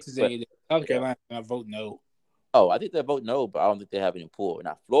Texas But A&M, South yeah. Carolina gonna vote no. Oh, I think they vote no, but I don't think they have any pull.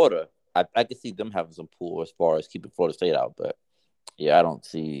 Now, Florida, I can see them having some pull as far as keeping Florida State out, but yeah, I don't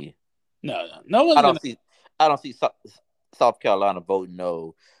see. No I one's don't gonna. see. I don't see South Carolina voting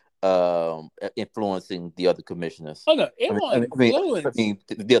no, influencing the other commissioners. Oh no, it I mean, won't I mean, I mean, I influence. mean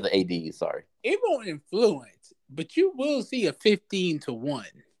the other ADs. Sorry. It won't influence, but you will see a 15-1.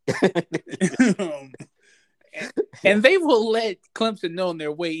 Yeah. And they will let Clemson know on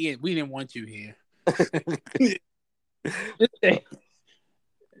their way in, we didn't want you here. It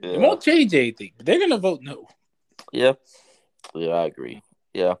Yeah. won't change anything, but they're gonna vote no. Yeah. Yeah, I agree.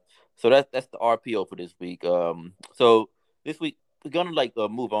 Yeah. So that's the RPO for this week. So this week we're gonna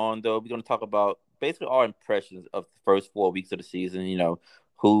move on though. We're gonna talk about basically our impressions of the first 4 weeks of the season.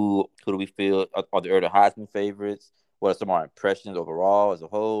 Who do we feel are the early Heisman favorites? What are some of our impressions overall as a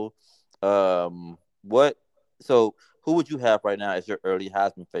whole? What so who would you have right now as your early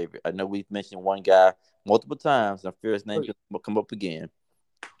Heisman favorite? I know we've mentioned one guy multiple times. I'm sure his name will come up again.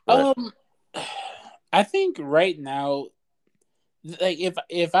 But Um, I think right now, like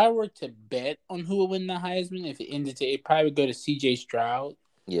if I were to bet on who would win the Heisman, if it ended today, it probably would go to C.J. Stroud.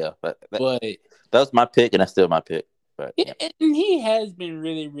 yeah, But that was my pick, and that's still my pick. But yeah, and he has been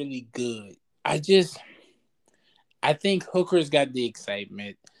really, really good. I think Hooker's got the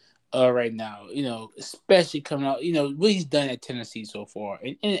excitement right now. Especially coming out. What he's done at Tennessee so far,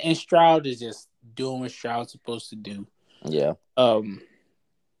 and Stroud is just doing what Stroud's supposed to do. yeah.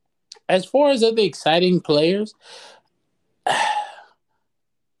 As far as other exciting players,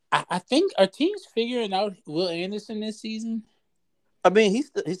 I think our team's figuring out Will Anderson this season. I mean, he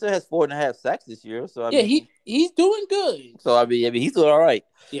still has 4.5 sacks this year. So I Yeah, mean, he's doing good. he's doing all right.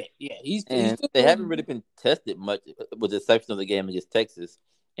 Yeah, he's And still they haven't doing really good. been tested much, with the exception of the game against Texas.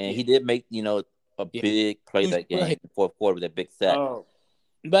 And Yeah, he did make a yeah. big play Huge that game play. in the fourth quarter with that big sack.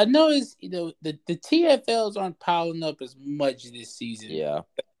 But I noticed, the TFLs aren't piling up as much this season. Yeah,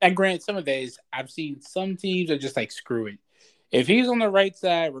 And granted, some of days I've seen some teams are just like, screw it. If he's on the right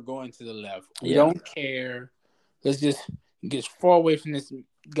side, we're going to the left. We yeah, don't care. Let's just get as far away from this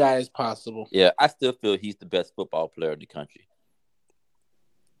guy as possible. yeah. I still feel he's the best football player in the country.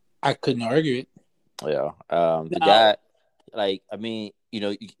 I couldn't argue it. Yeah, the Now, guy, I mean,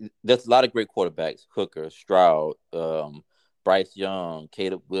 there's a lot of great quarterbacks: Hooker, Stroud, Bryce Young,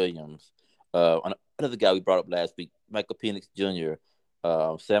 Caleb Williams. Another guy we brought up last week, Michael Penix Jr.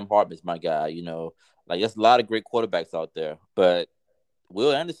 Sam Hartman's my guy. There's a lot of great quarterbacks out there, but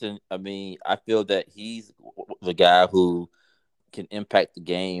Will Anderson, I mean, I feel that he's the guy who can impact the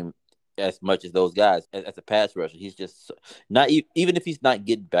game as much as those guys as a pass rusher. He's just not even if he's not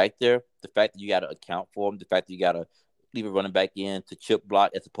getting back there. The fact that you got to account for him, the fact that you got to leave a running back in to chip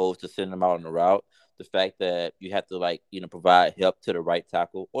block as opposed to sending him out on the route. The fact that you have to provide help to the right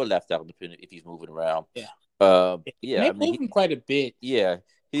tackle or left tackle depending if he's moving around. yeah. And Yeah, they I mean, move him quite a bit. yeah,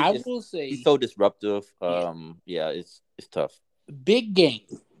 I will he's say, so disruptive. yeah, Yeah, it's tough. big game.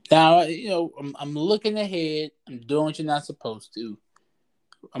 Now, I'm looking ahead. I'm doing what you're not supposed to.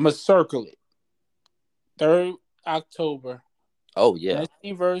 I'm going to circle it. 3rd October, Oh yeah.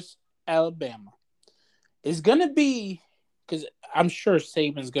 Tennessee versus Alabama. It's going to be, because I'm sure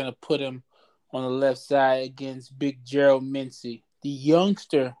Saban's going to put him on the left side against Big Gerald Mincey, the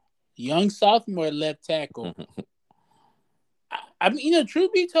young sophomore left tackle. I mean,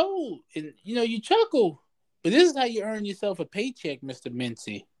 truth be told, and you chuckle, but this is how you earn yourself a paycheck, Mr.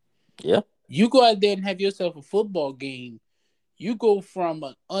 Mincy. Yeah. You go out there and have yourself a football game. You go from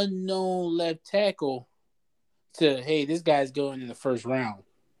an unknown left tackle to, hey, this guy's going in the first round.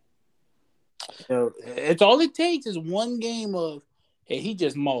 It's all it takes is one game of, hey, he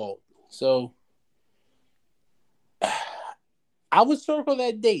just mauled. So I would circle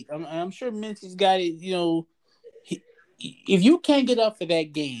that date. I'm sure Mincy's got it. If you can't get up for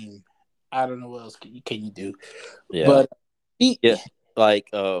that game, I don't know what else can you do. Yeah. But Yeah.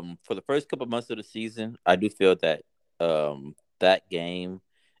 For the first couple of months of the season, I do feel that that game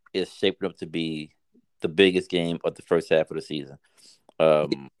is shaping up to be the biggest game of the first half of the season.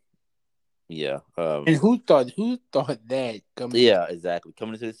 Yeah. and who thought that coming? Yeah, exactly.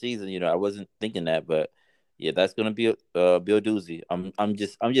 Coming into the season, I wasn't thinking that, but yeah, that's gonna be be a doozy. I'm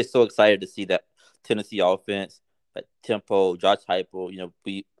just so excited to see that Tennessee offense, that tempo, Josh Heupel.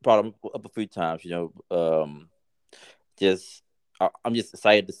 We brought him up a few times. Just I'm just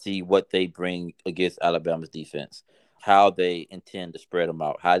excited to see what they bring against Alabama's defense, how they intend to spread them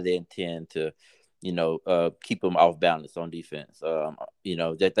out, how they intend to, keep them off balance on defense.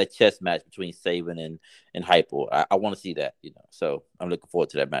 That chess match between Saban and Heupel. I want to see that. So I'm looking forward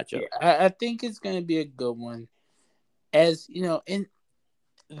to that matchup. Yeah, I think it's going to be a good one. As and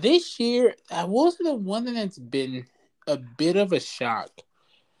this year, I will say the one thing that's been a bit of a shock.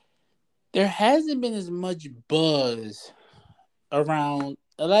 There hasn't been as much buzz around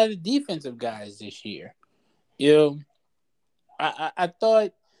a lot of defensive guys this year. You know, I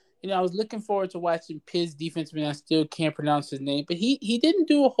thought, I was looking forward to watching Pitt's defenseman. I still can't pronounce his name, but he didn't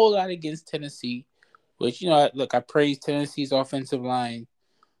do a whole lot against Tennessee, which, I praise Tennessee's offensive line.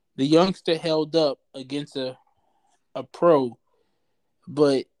 The youngster held up against a pro,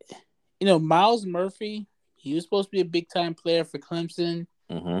 but, Miles Murphy, he was supposed to be a big time player for Clemson.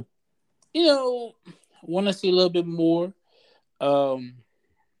 Mm-hmm. Want to see a little bit more. The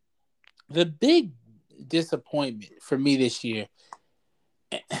big disappointment for me this year,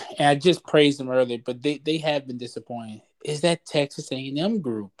 and I just praised them earlier, but they have been disappointing. Is that Texas A&M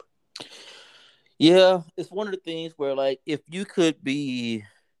group? Yeah, it's one of the things where like if you could be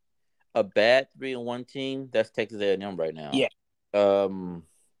a bad 3-1 team, that's Texas A&M right now. Yeah. Um,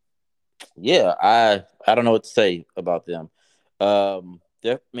 yeah, I don't know what to say about them. I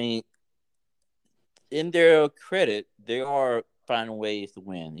mean, in their credit, they are finding ways to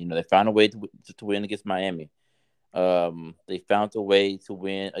win. You know, they found a way to win against Miami. They found a way to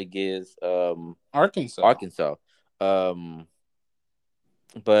win against Arkansas. Arkansas. Um,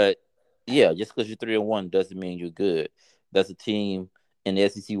 but yeah, just because you're 3-1 doesn't mean you're good. That's a team in the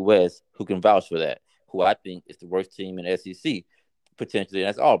SEC West who can vouch for that. Who I think is the worst team in the SEC potentially, and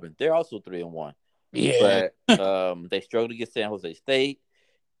that's Auburn. They're also 3-1, Yeah. but they struggled against San Jose State.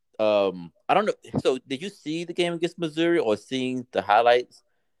 I don't know. So, did you see the game against Missouri or seeing the highlights?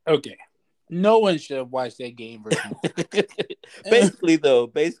 Okay. No one should have watched that game versus.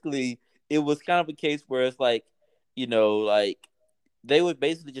 basically, it was kind of a case where it's like, like they were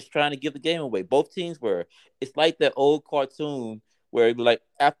basically just trying to give the game away. Both teams were. It's like that old cartoon where it'd be like,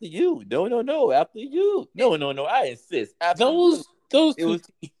 after you, no, no, no, after you, no, no, no, I insist, after you. Those It two was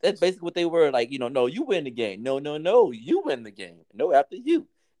teams. That's basically what they were like. No, you win the game. No, no, no, you win the game. No, after you.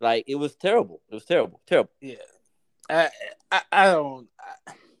 Like it was terrible. It was terrible, terrible. Yeah. I don't.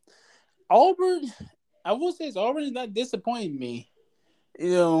 Auburn. I will say Auburn is not disappointing me.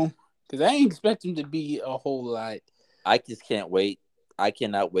 Because I ain't expect them to be a whole lot. I just can't wait. I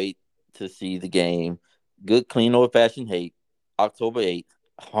cannot wait to see the game. Good, clean, old fashioned hate. October 8th.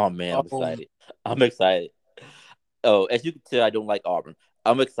 Oh man, I'm Um, excited. I'm excited. Oh, as you can tell, I don't like Auburn.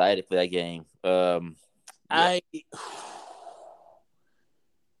 I'm excited for that game. Yeah, I,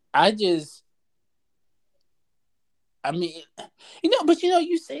 I just, I mean, but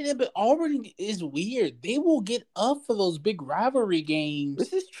you say that, but Auburn is weird. They will get up for those big rivalry games.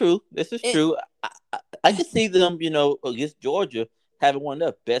 this is true. This is And, true. I can see them, against Georgia having one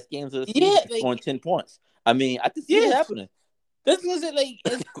of the best games of the yeah, season, scoring 10 points. I mean, I can see it yes, happening. that's what I said. Like,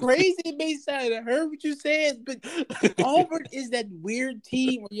 as crazy it may sound, I heard what you said, but Auburn is that weird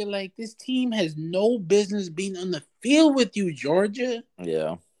team where you're like, this team has no business being on the field with you, Georgia.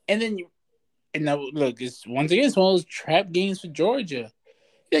 Yeah, And then and now look, it's once again it's one of those trap games for Georgia.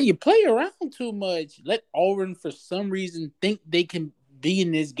 You play around too much. Let Auburn for some reason think they can be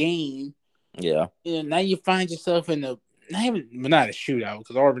in this game. yeah. Now you find yourself in not a shootout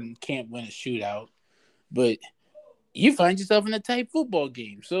because Auburn can't win a shootout, but you find yourself in a tight football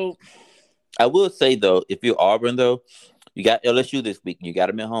game. So I will say though, if you're Auburn though, you got LSU this week. You got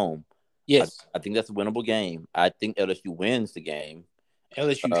them at home. yes, I think that's a winnable game. I think LSU wins the game.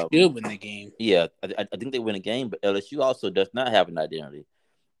 LSU Um, should win the game. yeah, I think they win a game, but LSU also does not have an identity.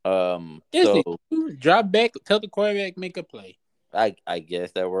 Yes, So they do. Drop back, tell the quarterback make a play. I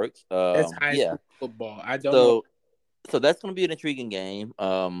guess that works. That's high Yeah. school football. I don't know. So that's going to be an intriguing game.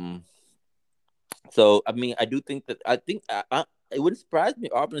 So I mean, I do think that it wouldn't surprise me.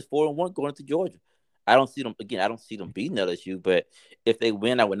 Auburn is 4-1 going to Georgia. I don't see them again. I don't see them beating LSU, but if they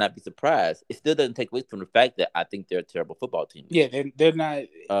win, I would not be surprised. It still doesn't take away from the fact that I think they're a terrible football team. Yeah, they're not.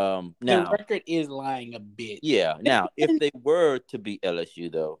 The Now, record is lying a bit. yeah, now if they were to beat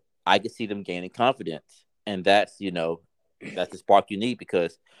LSU, though, I could see them gaining confidence, and that's the spark you need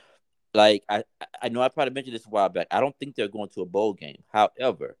because, like, I know I probably mentioned this a while back. I don't think they're going to a bowl game.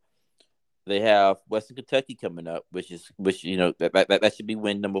 However, they have Western Kentucky coming up, which that should be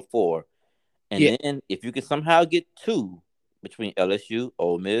win number 4. And Yeah, then if you can somehow get 2 between LSU,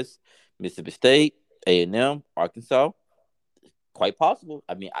 Ole Miss, Mississippi State, A&M, Arkansas, quite possible.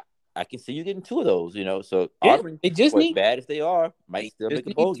 I mean, I can see you getting 2 of those. So yeah. Auburn, They just for as need. bad as they are, might They still just make a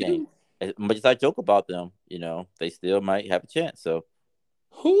need bowl game. to. As much as I joke about them, they still might have a chance. So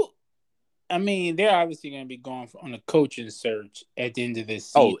Who? I mean, they're obviously going to be going on a coaching search at the end of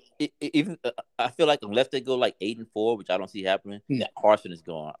this season. Oh, even I feel like unless they go like 8-4, which I don't see happening, No. Carson is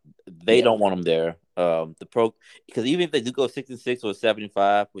gone. They Yeah. don't want him there. Because even if they do go 6-6 or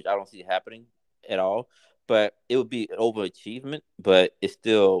 7-5, which I don't see happening at all, but it would be an overachievement. But it's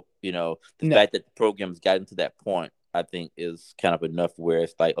still, the No. fact that the program has gotten to that point, I think, is kind of enough where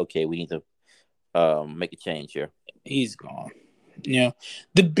it's like, okay, we need to make a change here. He's gone.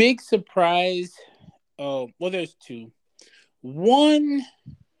 The big surprise. There's 2. One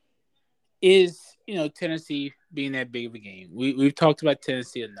is Tennessee being that big of a game. We've talked about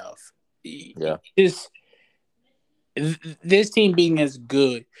Tennessee enough. Yeah. This team being as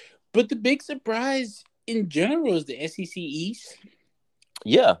good, but the big surprise in general is the SEC East.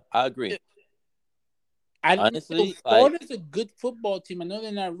 Yeah, I agree. I Honestly, Florida's a good football team. I know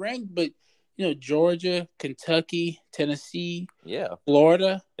they're not ranked, but Georgia, Kentucky, Tennessee, Yeah,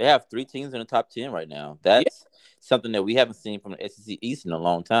 Florida. they have 3 teams in the top 10 right now. Yeah, That's something that we haven't seen from the SEC East in a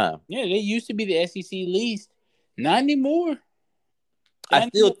long time. yeah, they used to be the SEC least. Not anymore. I Not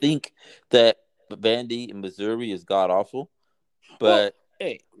still anymore. think that Vandy in Missouri is god awful, Well, but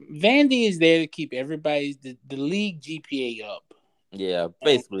hey, Vandy is there to keep everybody's the league GPA up. yeah, And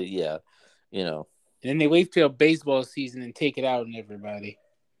basically, yeah, you know, then they wait till baseball season and take it out on everybody.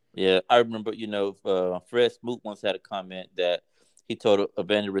 yeah. I remember, Fred Smoot once had a comment that he told a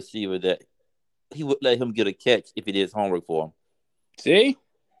Vandy receiver that he would let him get a catch if he did his homework for See?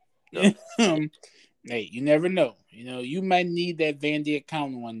 him. Hey, you never know. You might need that Vandy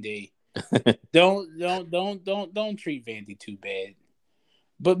account one day. So, Don't treat Vandy too bad.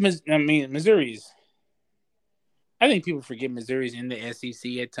 But Missouri's. I think people forget Missouri's in the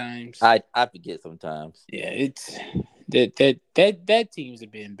SEC at times. I forget sometimes. Yeah, it's that team's a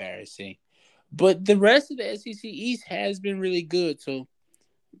bit embarrassing. But the rest of the SEC East has been really good. So,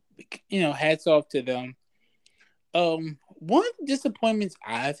 hats off to them. One of the disappointments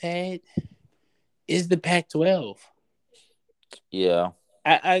I've had is the Pac-12. Yeah,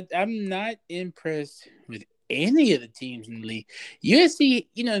 I'm not impressed with any of the teams in the league. USC,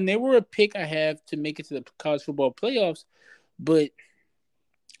 and they were a pick I have to make it to the college football playoffs, but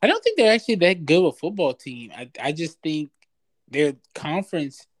I don't think they're actually that good of a football team. I just think their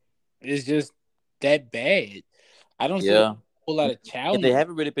conference is just that bad. I don't see a yeah. whole lot of And they challenge.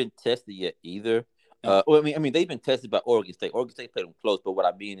 haven't really been tested yet either. No, Well, I mean, they've been tested by Oregon State. Oregon State played them close, but what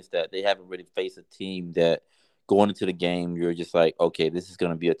I mean is that they haven't really faced a team that going into the game, you're just like, okay, this is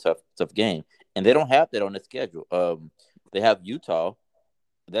going to be a tough game, and they don't have that on the schedule. They have Utah.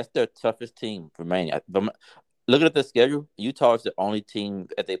 That's their toughest team remaining. Looking at the schedule, Utah is the only team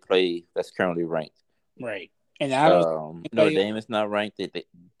that they play that's currently ranked. right. And I don't see Notre anybody else. Dame is not ranked.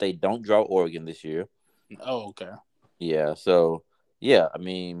 They don't draw Oregon this year. Oh, okay. Yeah, so yeah, I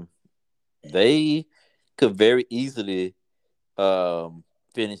mean they could very easily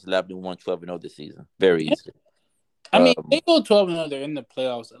finish 11-1, 12-0 this season. Very easily. I mean, they Um, go 12-0. They're in the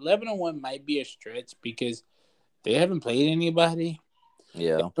playoffs. 11-1 might be a stretch because they haven't played anybody. The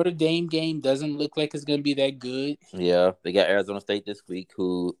yeah, Notre Dame game doesn't look like it's going to be that good. yeah. They got Arizona State this week,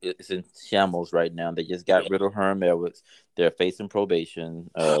 who is in shambles right now. They just Yeah. got rid of Herm Edwards. They're facing probation.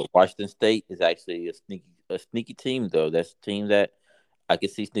 Washington State is actually a sneaky team though. That's a team that I can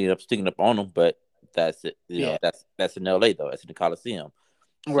see sneaking up on them, but that's it. Yeah. That's in LA though. That's in the Coliseum.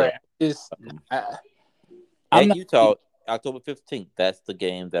 So Right. Just, um, I'm at not. Utah, October 15th. That's the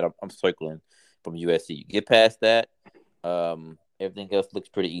game that I'm circling from USC. You get past that, everything else looks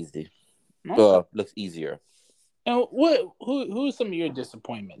pretty easy. Okay. Looks easier. And who are some of your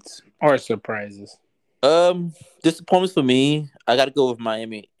disappointments or surprises? Um, Disappointments for me. I got to go with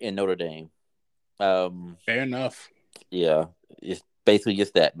Miami and Notre Dame. Um, Fair enough. yeah, it's basically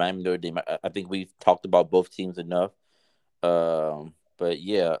just that Miami Notre Dame. I think we've talked about both teams enough. But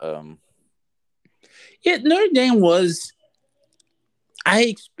yeah, Yeah, Notre Dame was. I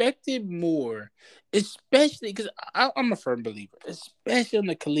expected more, especially because I'm a firm believer, especially on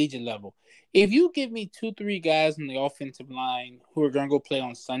the collegiate level. If you give me 2, 3 guys on the offensive line who are going to go play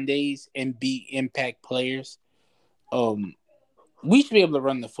on Sundays and be impact players, um, we should be able to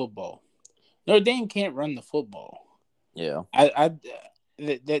run the football. Notre Dame can't run the football. yeah. I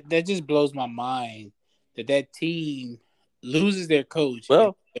that just blows my mind that team loses their coach.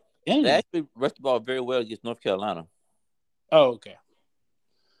 Well, they And, actually rushed the ball very well against North Carolina. oh, okay.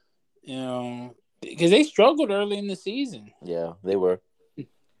 Because they struggled early in the season. Yeah, they were.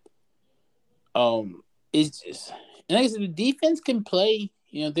 It's just, and like I said, the defense can play.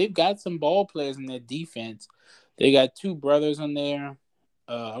 They've got some ball players in their defense. They got 2 brothers on there.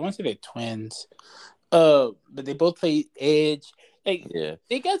 I want to say they're twins. But they both play edge. Like Yeah.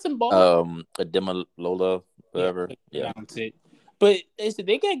 they got some ball. Adema Lola, Yeah, whatever. Yeah. pronounce it. But they said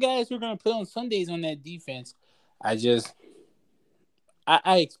they got guys who are going to play on Sundays on that defense. I just,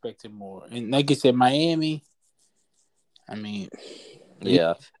 I expected more. And like I said, Miami. I mean,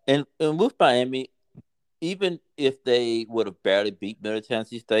 Yeah. And with Miami, even if they would have barely beat Middle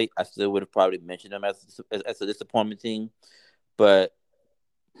Tennessee State, I still would have probably mentioned them as a disappointment team. But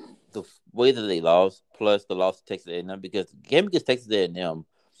the way that they lost, plus the loss to Texas A&M, because the game against Texas A&M,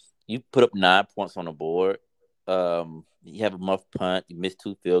 you put up 9 points on the board. You have a muff punt, you missed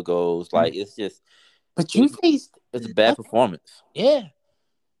 2 field goals. Like but it you was faced, it's a bad performance. yeah.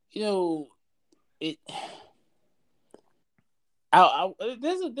 It.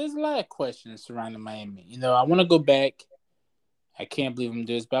 There's a lot of questions surrounding Miami. I want to go back. I can't believe I'm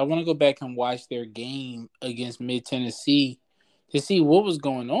doing this, but I want to go back and watch their game against Mid Tennessee to see what was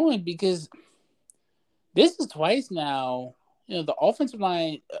going on because This is twice now. The offensive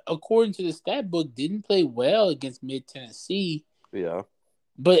line, according to the stat book, didn't play well against Mid Tennessee, Yeah,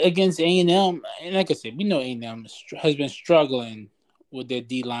 but against A&M, and like I said, we know A&M has been struggling with their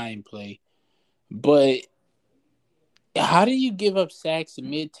D line play. But how do you give up sacks to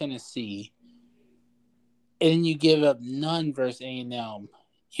Mid Tennessee, and then you give up none versus A&M?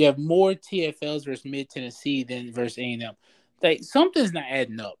 You have more TFLs versus Mid Tennessee than versus A&M. Like something's not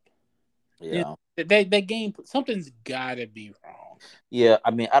adding up. yeah. That game, something's gotta be wrong. Yeah, I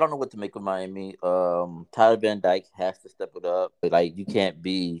mean, I don't know what to make of Miami. Tyler Van Dyke has to step it up. Like, you can't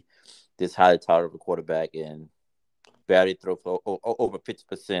be this highly touted of a quarterback and barely throw for over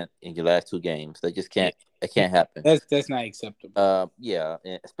 50% in your last two games. That just Yeah, can't. It can't happen. that's not acceptable. Yeah,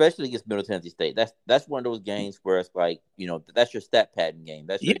 and especially against Middle Tennessee State. That's one of those games where it's like, that's your stat padding game.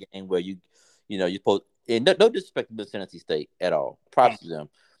 That's your Yeah, game where you're supposed. And no disrespect to Middle Tennessee State at all. Props to them.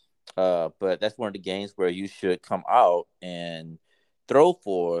 But that's one of the games where you should come out and throw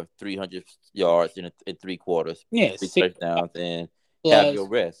for 300 yards in three quarters, yeah, three 6 touchdowns, and have your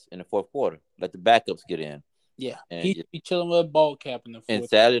plus. rest in the fourth quarter. Let the backups get in, Yeah, and he be chilling with a ball cap in the and fourth.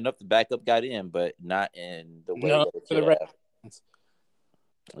 sadly enough, the backup got in, but not in the way No, that it for the should right. have.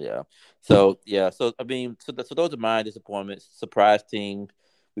 Yeah. So yeah. So I mean, so those are my disappointments. Surprise team.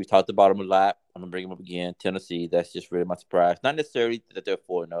 We've talked about them a lot. I'm gonna bring them up again. Tennessee. That's just really my surprise. Not necessarily that they're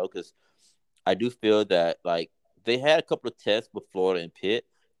 4-0, because I do feel that like they had a couple of tests with Florida and Pitt,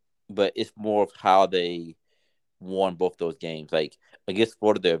 but it's more of how they won both those games. Like against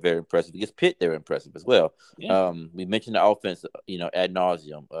Florida, they're very impressive. Against Pitt, they're impressive as well. Yeah, We mentioned the offense, ad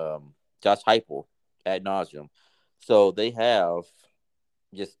nauseum. Josh Heupel, ad nauseum. So they have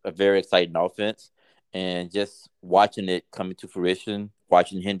just a very exciting offense, and just watching it come into fruition,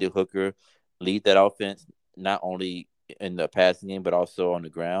 watching Hendon Hooker lead that offense, not only in the passing game but also on the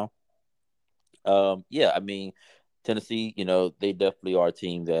ground. Yeah, I mean, Tennessee, they definitely are a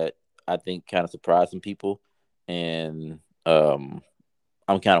team that I think kind of surprised some people, and I'm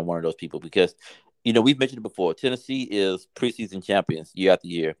kind of one of those people because, we've mentioned it before. Tennessee is preseason champions year after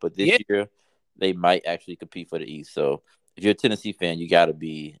year, but yeah. this year they might actually compete for the East. So if you're a Tennessee fan, you got to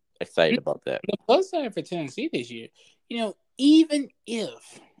be excited about that. The plus side for Tennessee this year, even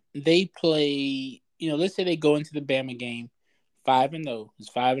if they play, let's say they go into the Bama game 5-0, it's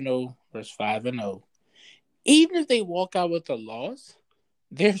 5-0 versus 5-0. Even if they walk out with a loss,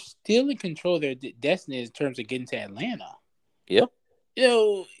 they're still in control of their destiny in terms of getting to Atlanta. Yeah, You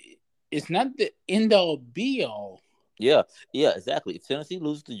know, it's not the end all be all. yeah, yeah, exactly. If Tennessee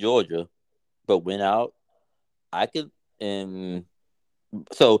loses to Georgia but win out, I could, and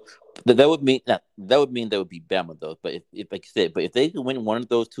so that would mean that would be Bama though. But if like you said, but if they could win one of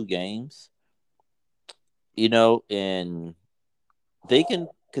those two games, and they can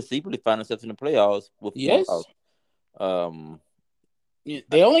conceivably find themselves in the playoffs with one loss. Yes, Um, yeah,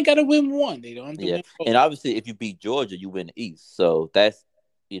 they only got to win one. They don't have to yeah, win both. and obviously, if you beat Georgia, you win the East. So that's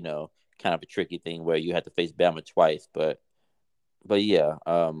kind of a tricky thing where you have to face Bama twice. But yeah,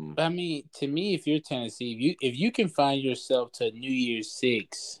 I mean, to me, if you're Tennessee, if you can find yourself to New Year's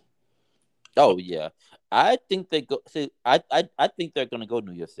Six, oh yeah, I think they go. See, I think they're gonna go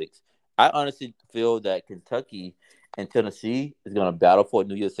New Year's Six. I honestly feel that Kentucky and Tennessee is gonna battle for a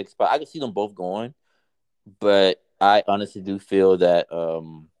New Year's Six spot. I can see them both going, but I honestly do feel that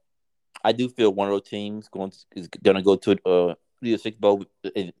I do feel one of those teams is gonna go to New Year's Six bowl.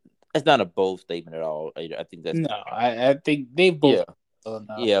 It's not a bold statement at all. I think that's no, I think they both yeah, well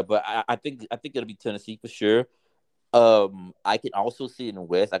enough. yeah, but I think it'll be Tennessee for sure. I can also see in the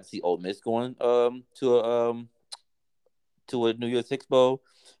West. I can see Ole Miss going to a New Year's Six bowl,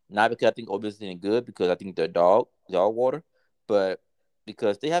 not because I think Ole Miss is any good, because I think they're dog water, but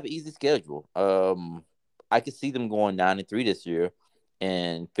because they have an easy schedule. I could see them going 9-3 this year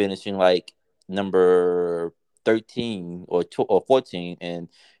and finishing like number 13 or 14, and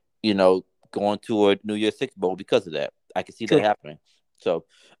going to a New Year's Six bowl because of that. I can see that True. happening. So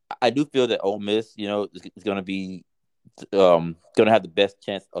I do feel that Ole Miss, is going to be going to have the best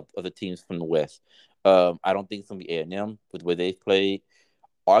chance of the teams from the West. I don't think it's going to be A&M with where they've played.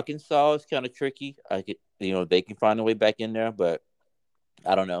 Arkansas is kind of tricky. I could, they can find a way back in there, but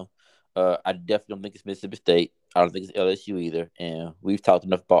I don't know. I definitely don't think it's Mississippi State. I don't think it's LSU either. And we've talked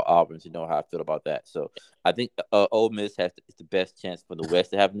enough about Auburn to know how I feel about that. So I think Ole Miss is the best chance for the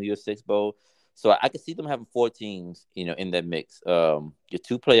West to have a New Year's Six bowl. So I can see them having four teams, in that mix. Your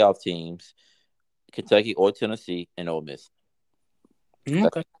two playoff teams, Kentucky or Tennessee, and Ole Miss. That's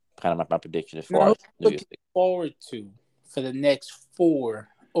Okay. kind of my prediction as far Now, as New Year's looking Six. forward to for the next four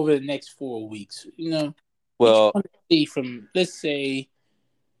over the next 4 weeks. What you Well, want to see from, let's say,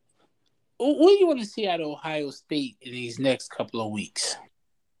 What do you want to see out of Ohio State in these next couple of weeks?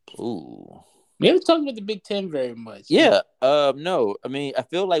 Ooh. We haven't talked about the Big Ten very much. Yeah. No. I mean, I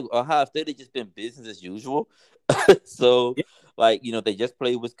feel like Ohio State has just been business as usual. So, Yeah. like, they just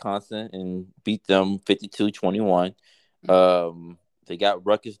played Wisconsin and beat them 52-21. They got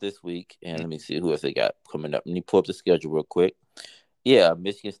Rutgers this week, and let me see who else they got coming up. Let me pull up the schedule real quick. Yeah,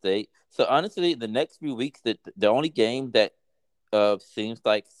 Michigan State. So honestly, the next few weeks, the only game that seems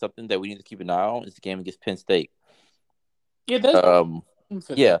like something that we need to keep an eye on is the game against Penn State. Yeah, that's Um, for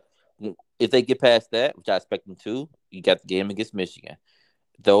them. yeah, if they get past that, which I expect them to, you got the game against Michigan.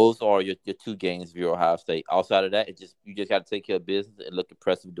 Those are your two games for your Ohio State. Outside of that, you just got to take care of business and look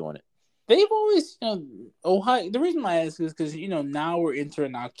impressive doing it. They've always, Ohio. The reason why I ask is because now we're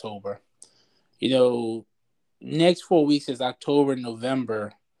entering October. You know, next 4 weeks is October,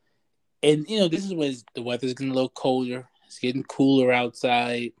 November, and this is when the weather's getting a little colder. It's getting cooler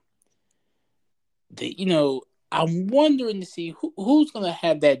outside. I'm wondering to see who's gonna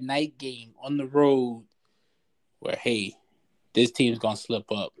have that night game on the road where hey, this team's gonna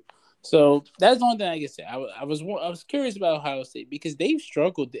slip up. So that's the only thing I can say. I was curious about Ohio State because they've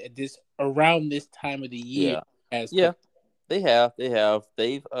struggled at this around this time of the year Yeah, as yeah, couple.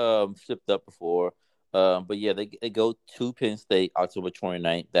 they've slipped up before. But yeah, they go to Penn State October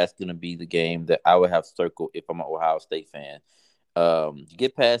 29th. That's gonna be the game that I would have circled if I'm an Ohio State fan. You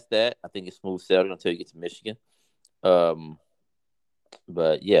get past that, I think it's smooth sailing until you get to Michigan. Um,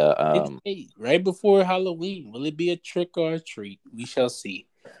 but yeah, It's right before Halloween. Will it be a trick or a treat? We shall see.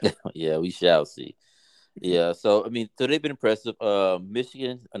 yeah, we shall see. Yeah, so I mean, so they've been impressive.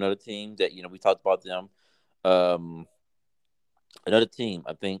 Michigan, another team that we talked about them. Um, Another team,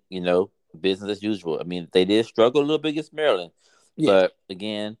 I think business as usual. I mean, they did struggle a little bit against Maryland, Yeah. but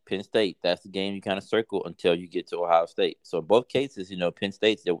again, Penn State, that's the game you kind of circle until you get to Ohio State. So in both cases, Penn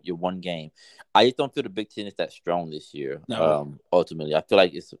State's your one game. I just don't feel the Big Ten is that strong this year. No. Ultimately, I feel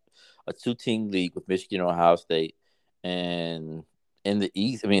like it's a two-team league with Michigan and Ohio State, and in the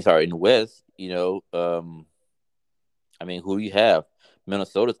East, I mean, sorry, in the West, I mean, who do you have?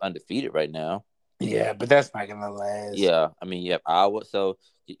 Minnesota's undefeated right now. Yeah, but that's not gonna last. Yeah, I mean, you have Iowa. So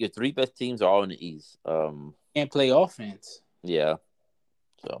your three best teams are all in the East. Can't play offense. Yeah.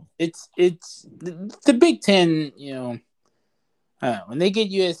 So It's the Big Ten. When they get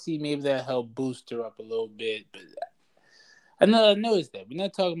USC, maybe that help boost her up a little bit. But I noticed that we're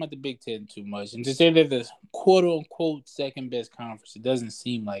not talking about the Big Ten too much, and to say they're the quote unquote second best conference, it doesn't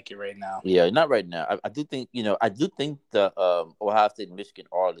seem like it right now. yeah, not right now. I do think I do think the Ohio State and Michigan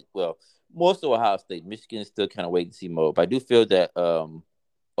are well, more so Ohio State. Michigan is still kind of wait and see mode, but I do feel that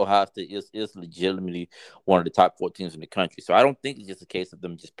Ohio State is legitimately one of the top four teams in the country. So I don't think it's just a case of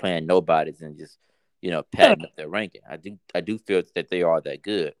them just playing nobodies and just No, padding up their ranking. I do feel that they are that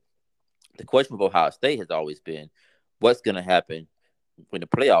good. The question with Ohio State has always been what's going to happen when the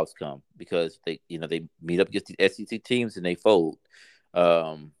playoffs come because they meet up against the SEC teams and they fold.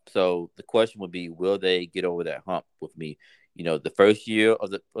 So the question would be, will they get over that hump with me? The first year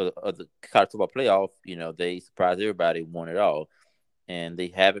of the college football playoff, they surprised everybody, won it all, and they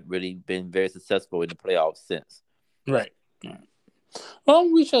haven't really been very successful in the playoffs since. right.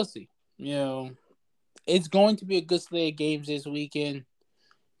 Well, we shall see. It's going to be a good slate of games this weekend.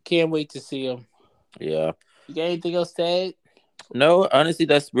 Can't wait to see them. Yeah. You got anything else to add? No, honestly,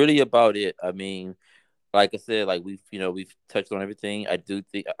 that's really about it. I mean, like I said, like we've touched on everything. I do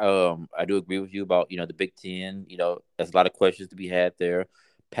agree with you about the Big Ten. There's a lot of questions to be had there.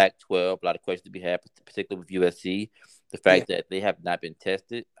 Pac-12, a lot of questions to be had, particularly with USC. The Yeah. fact that they have not been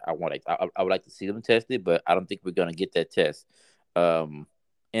tested, I would like to see them tested, but I don't think we're gonna get that test. Um,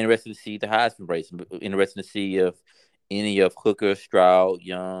 Interested to see the Heisman race. Interested to see if any of Hooker, Stroud,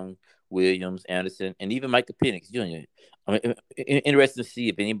 Young, Williams, Anderson, and even Michael Penix Jr. I mean, interesting to see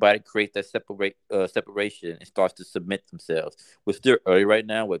if anybody creates that separation and starts to submit themselves. We're still early right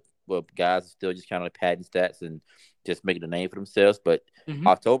now, with guys are still just kind of like padding stats and just making a name for themselves. But Mm-hmm.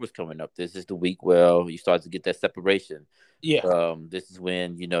 October's coming up. This is the week where you start to get that separation. Yeah. This is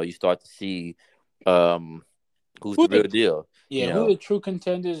when you start to see um, who's Who the are the real deal. Yeah, who are the true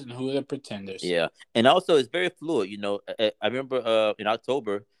contenders and who are the pretenders? Yeah, and also it's very fluid. I remember in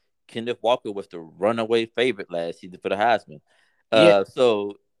October, Kenneth Walker was the runaway favorite last season for the Heisman. Yeah.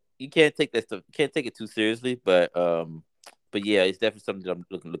 So you can't take that stuff, can't take it too seriously. But yeah, it's definitely something that I'm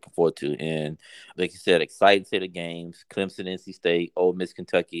looking forward to. And like you said, exciting set of games: Clemson, NC State, Ole Miss,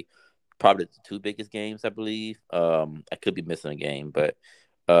 Kentucky. Probably the two biggest games, I believe. I could be missing a game, but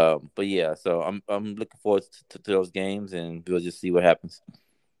yeah. So I'm looking forward to those games, and we'll just see what happens.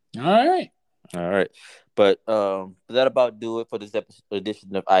 All right. All right. But that about do it for this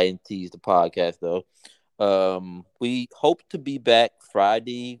edition of INTs, the podcast, though. We hope to be back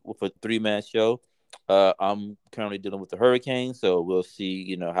Friday with a 3-man show. I'm currently dealing with the hurricane, so we'll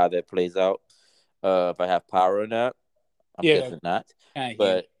see, how that plays out. If I have power or not, I'm Yeah, guessing not. kind of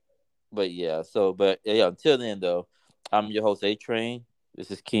here. But yeah, but until then though, I'm your host A Train.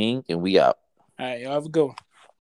 This is King, and we out. All right, y'all have a go.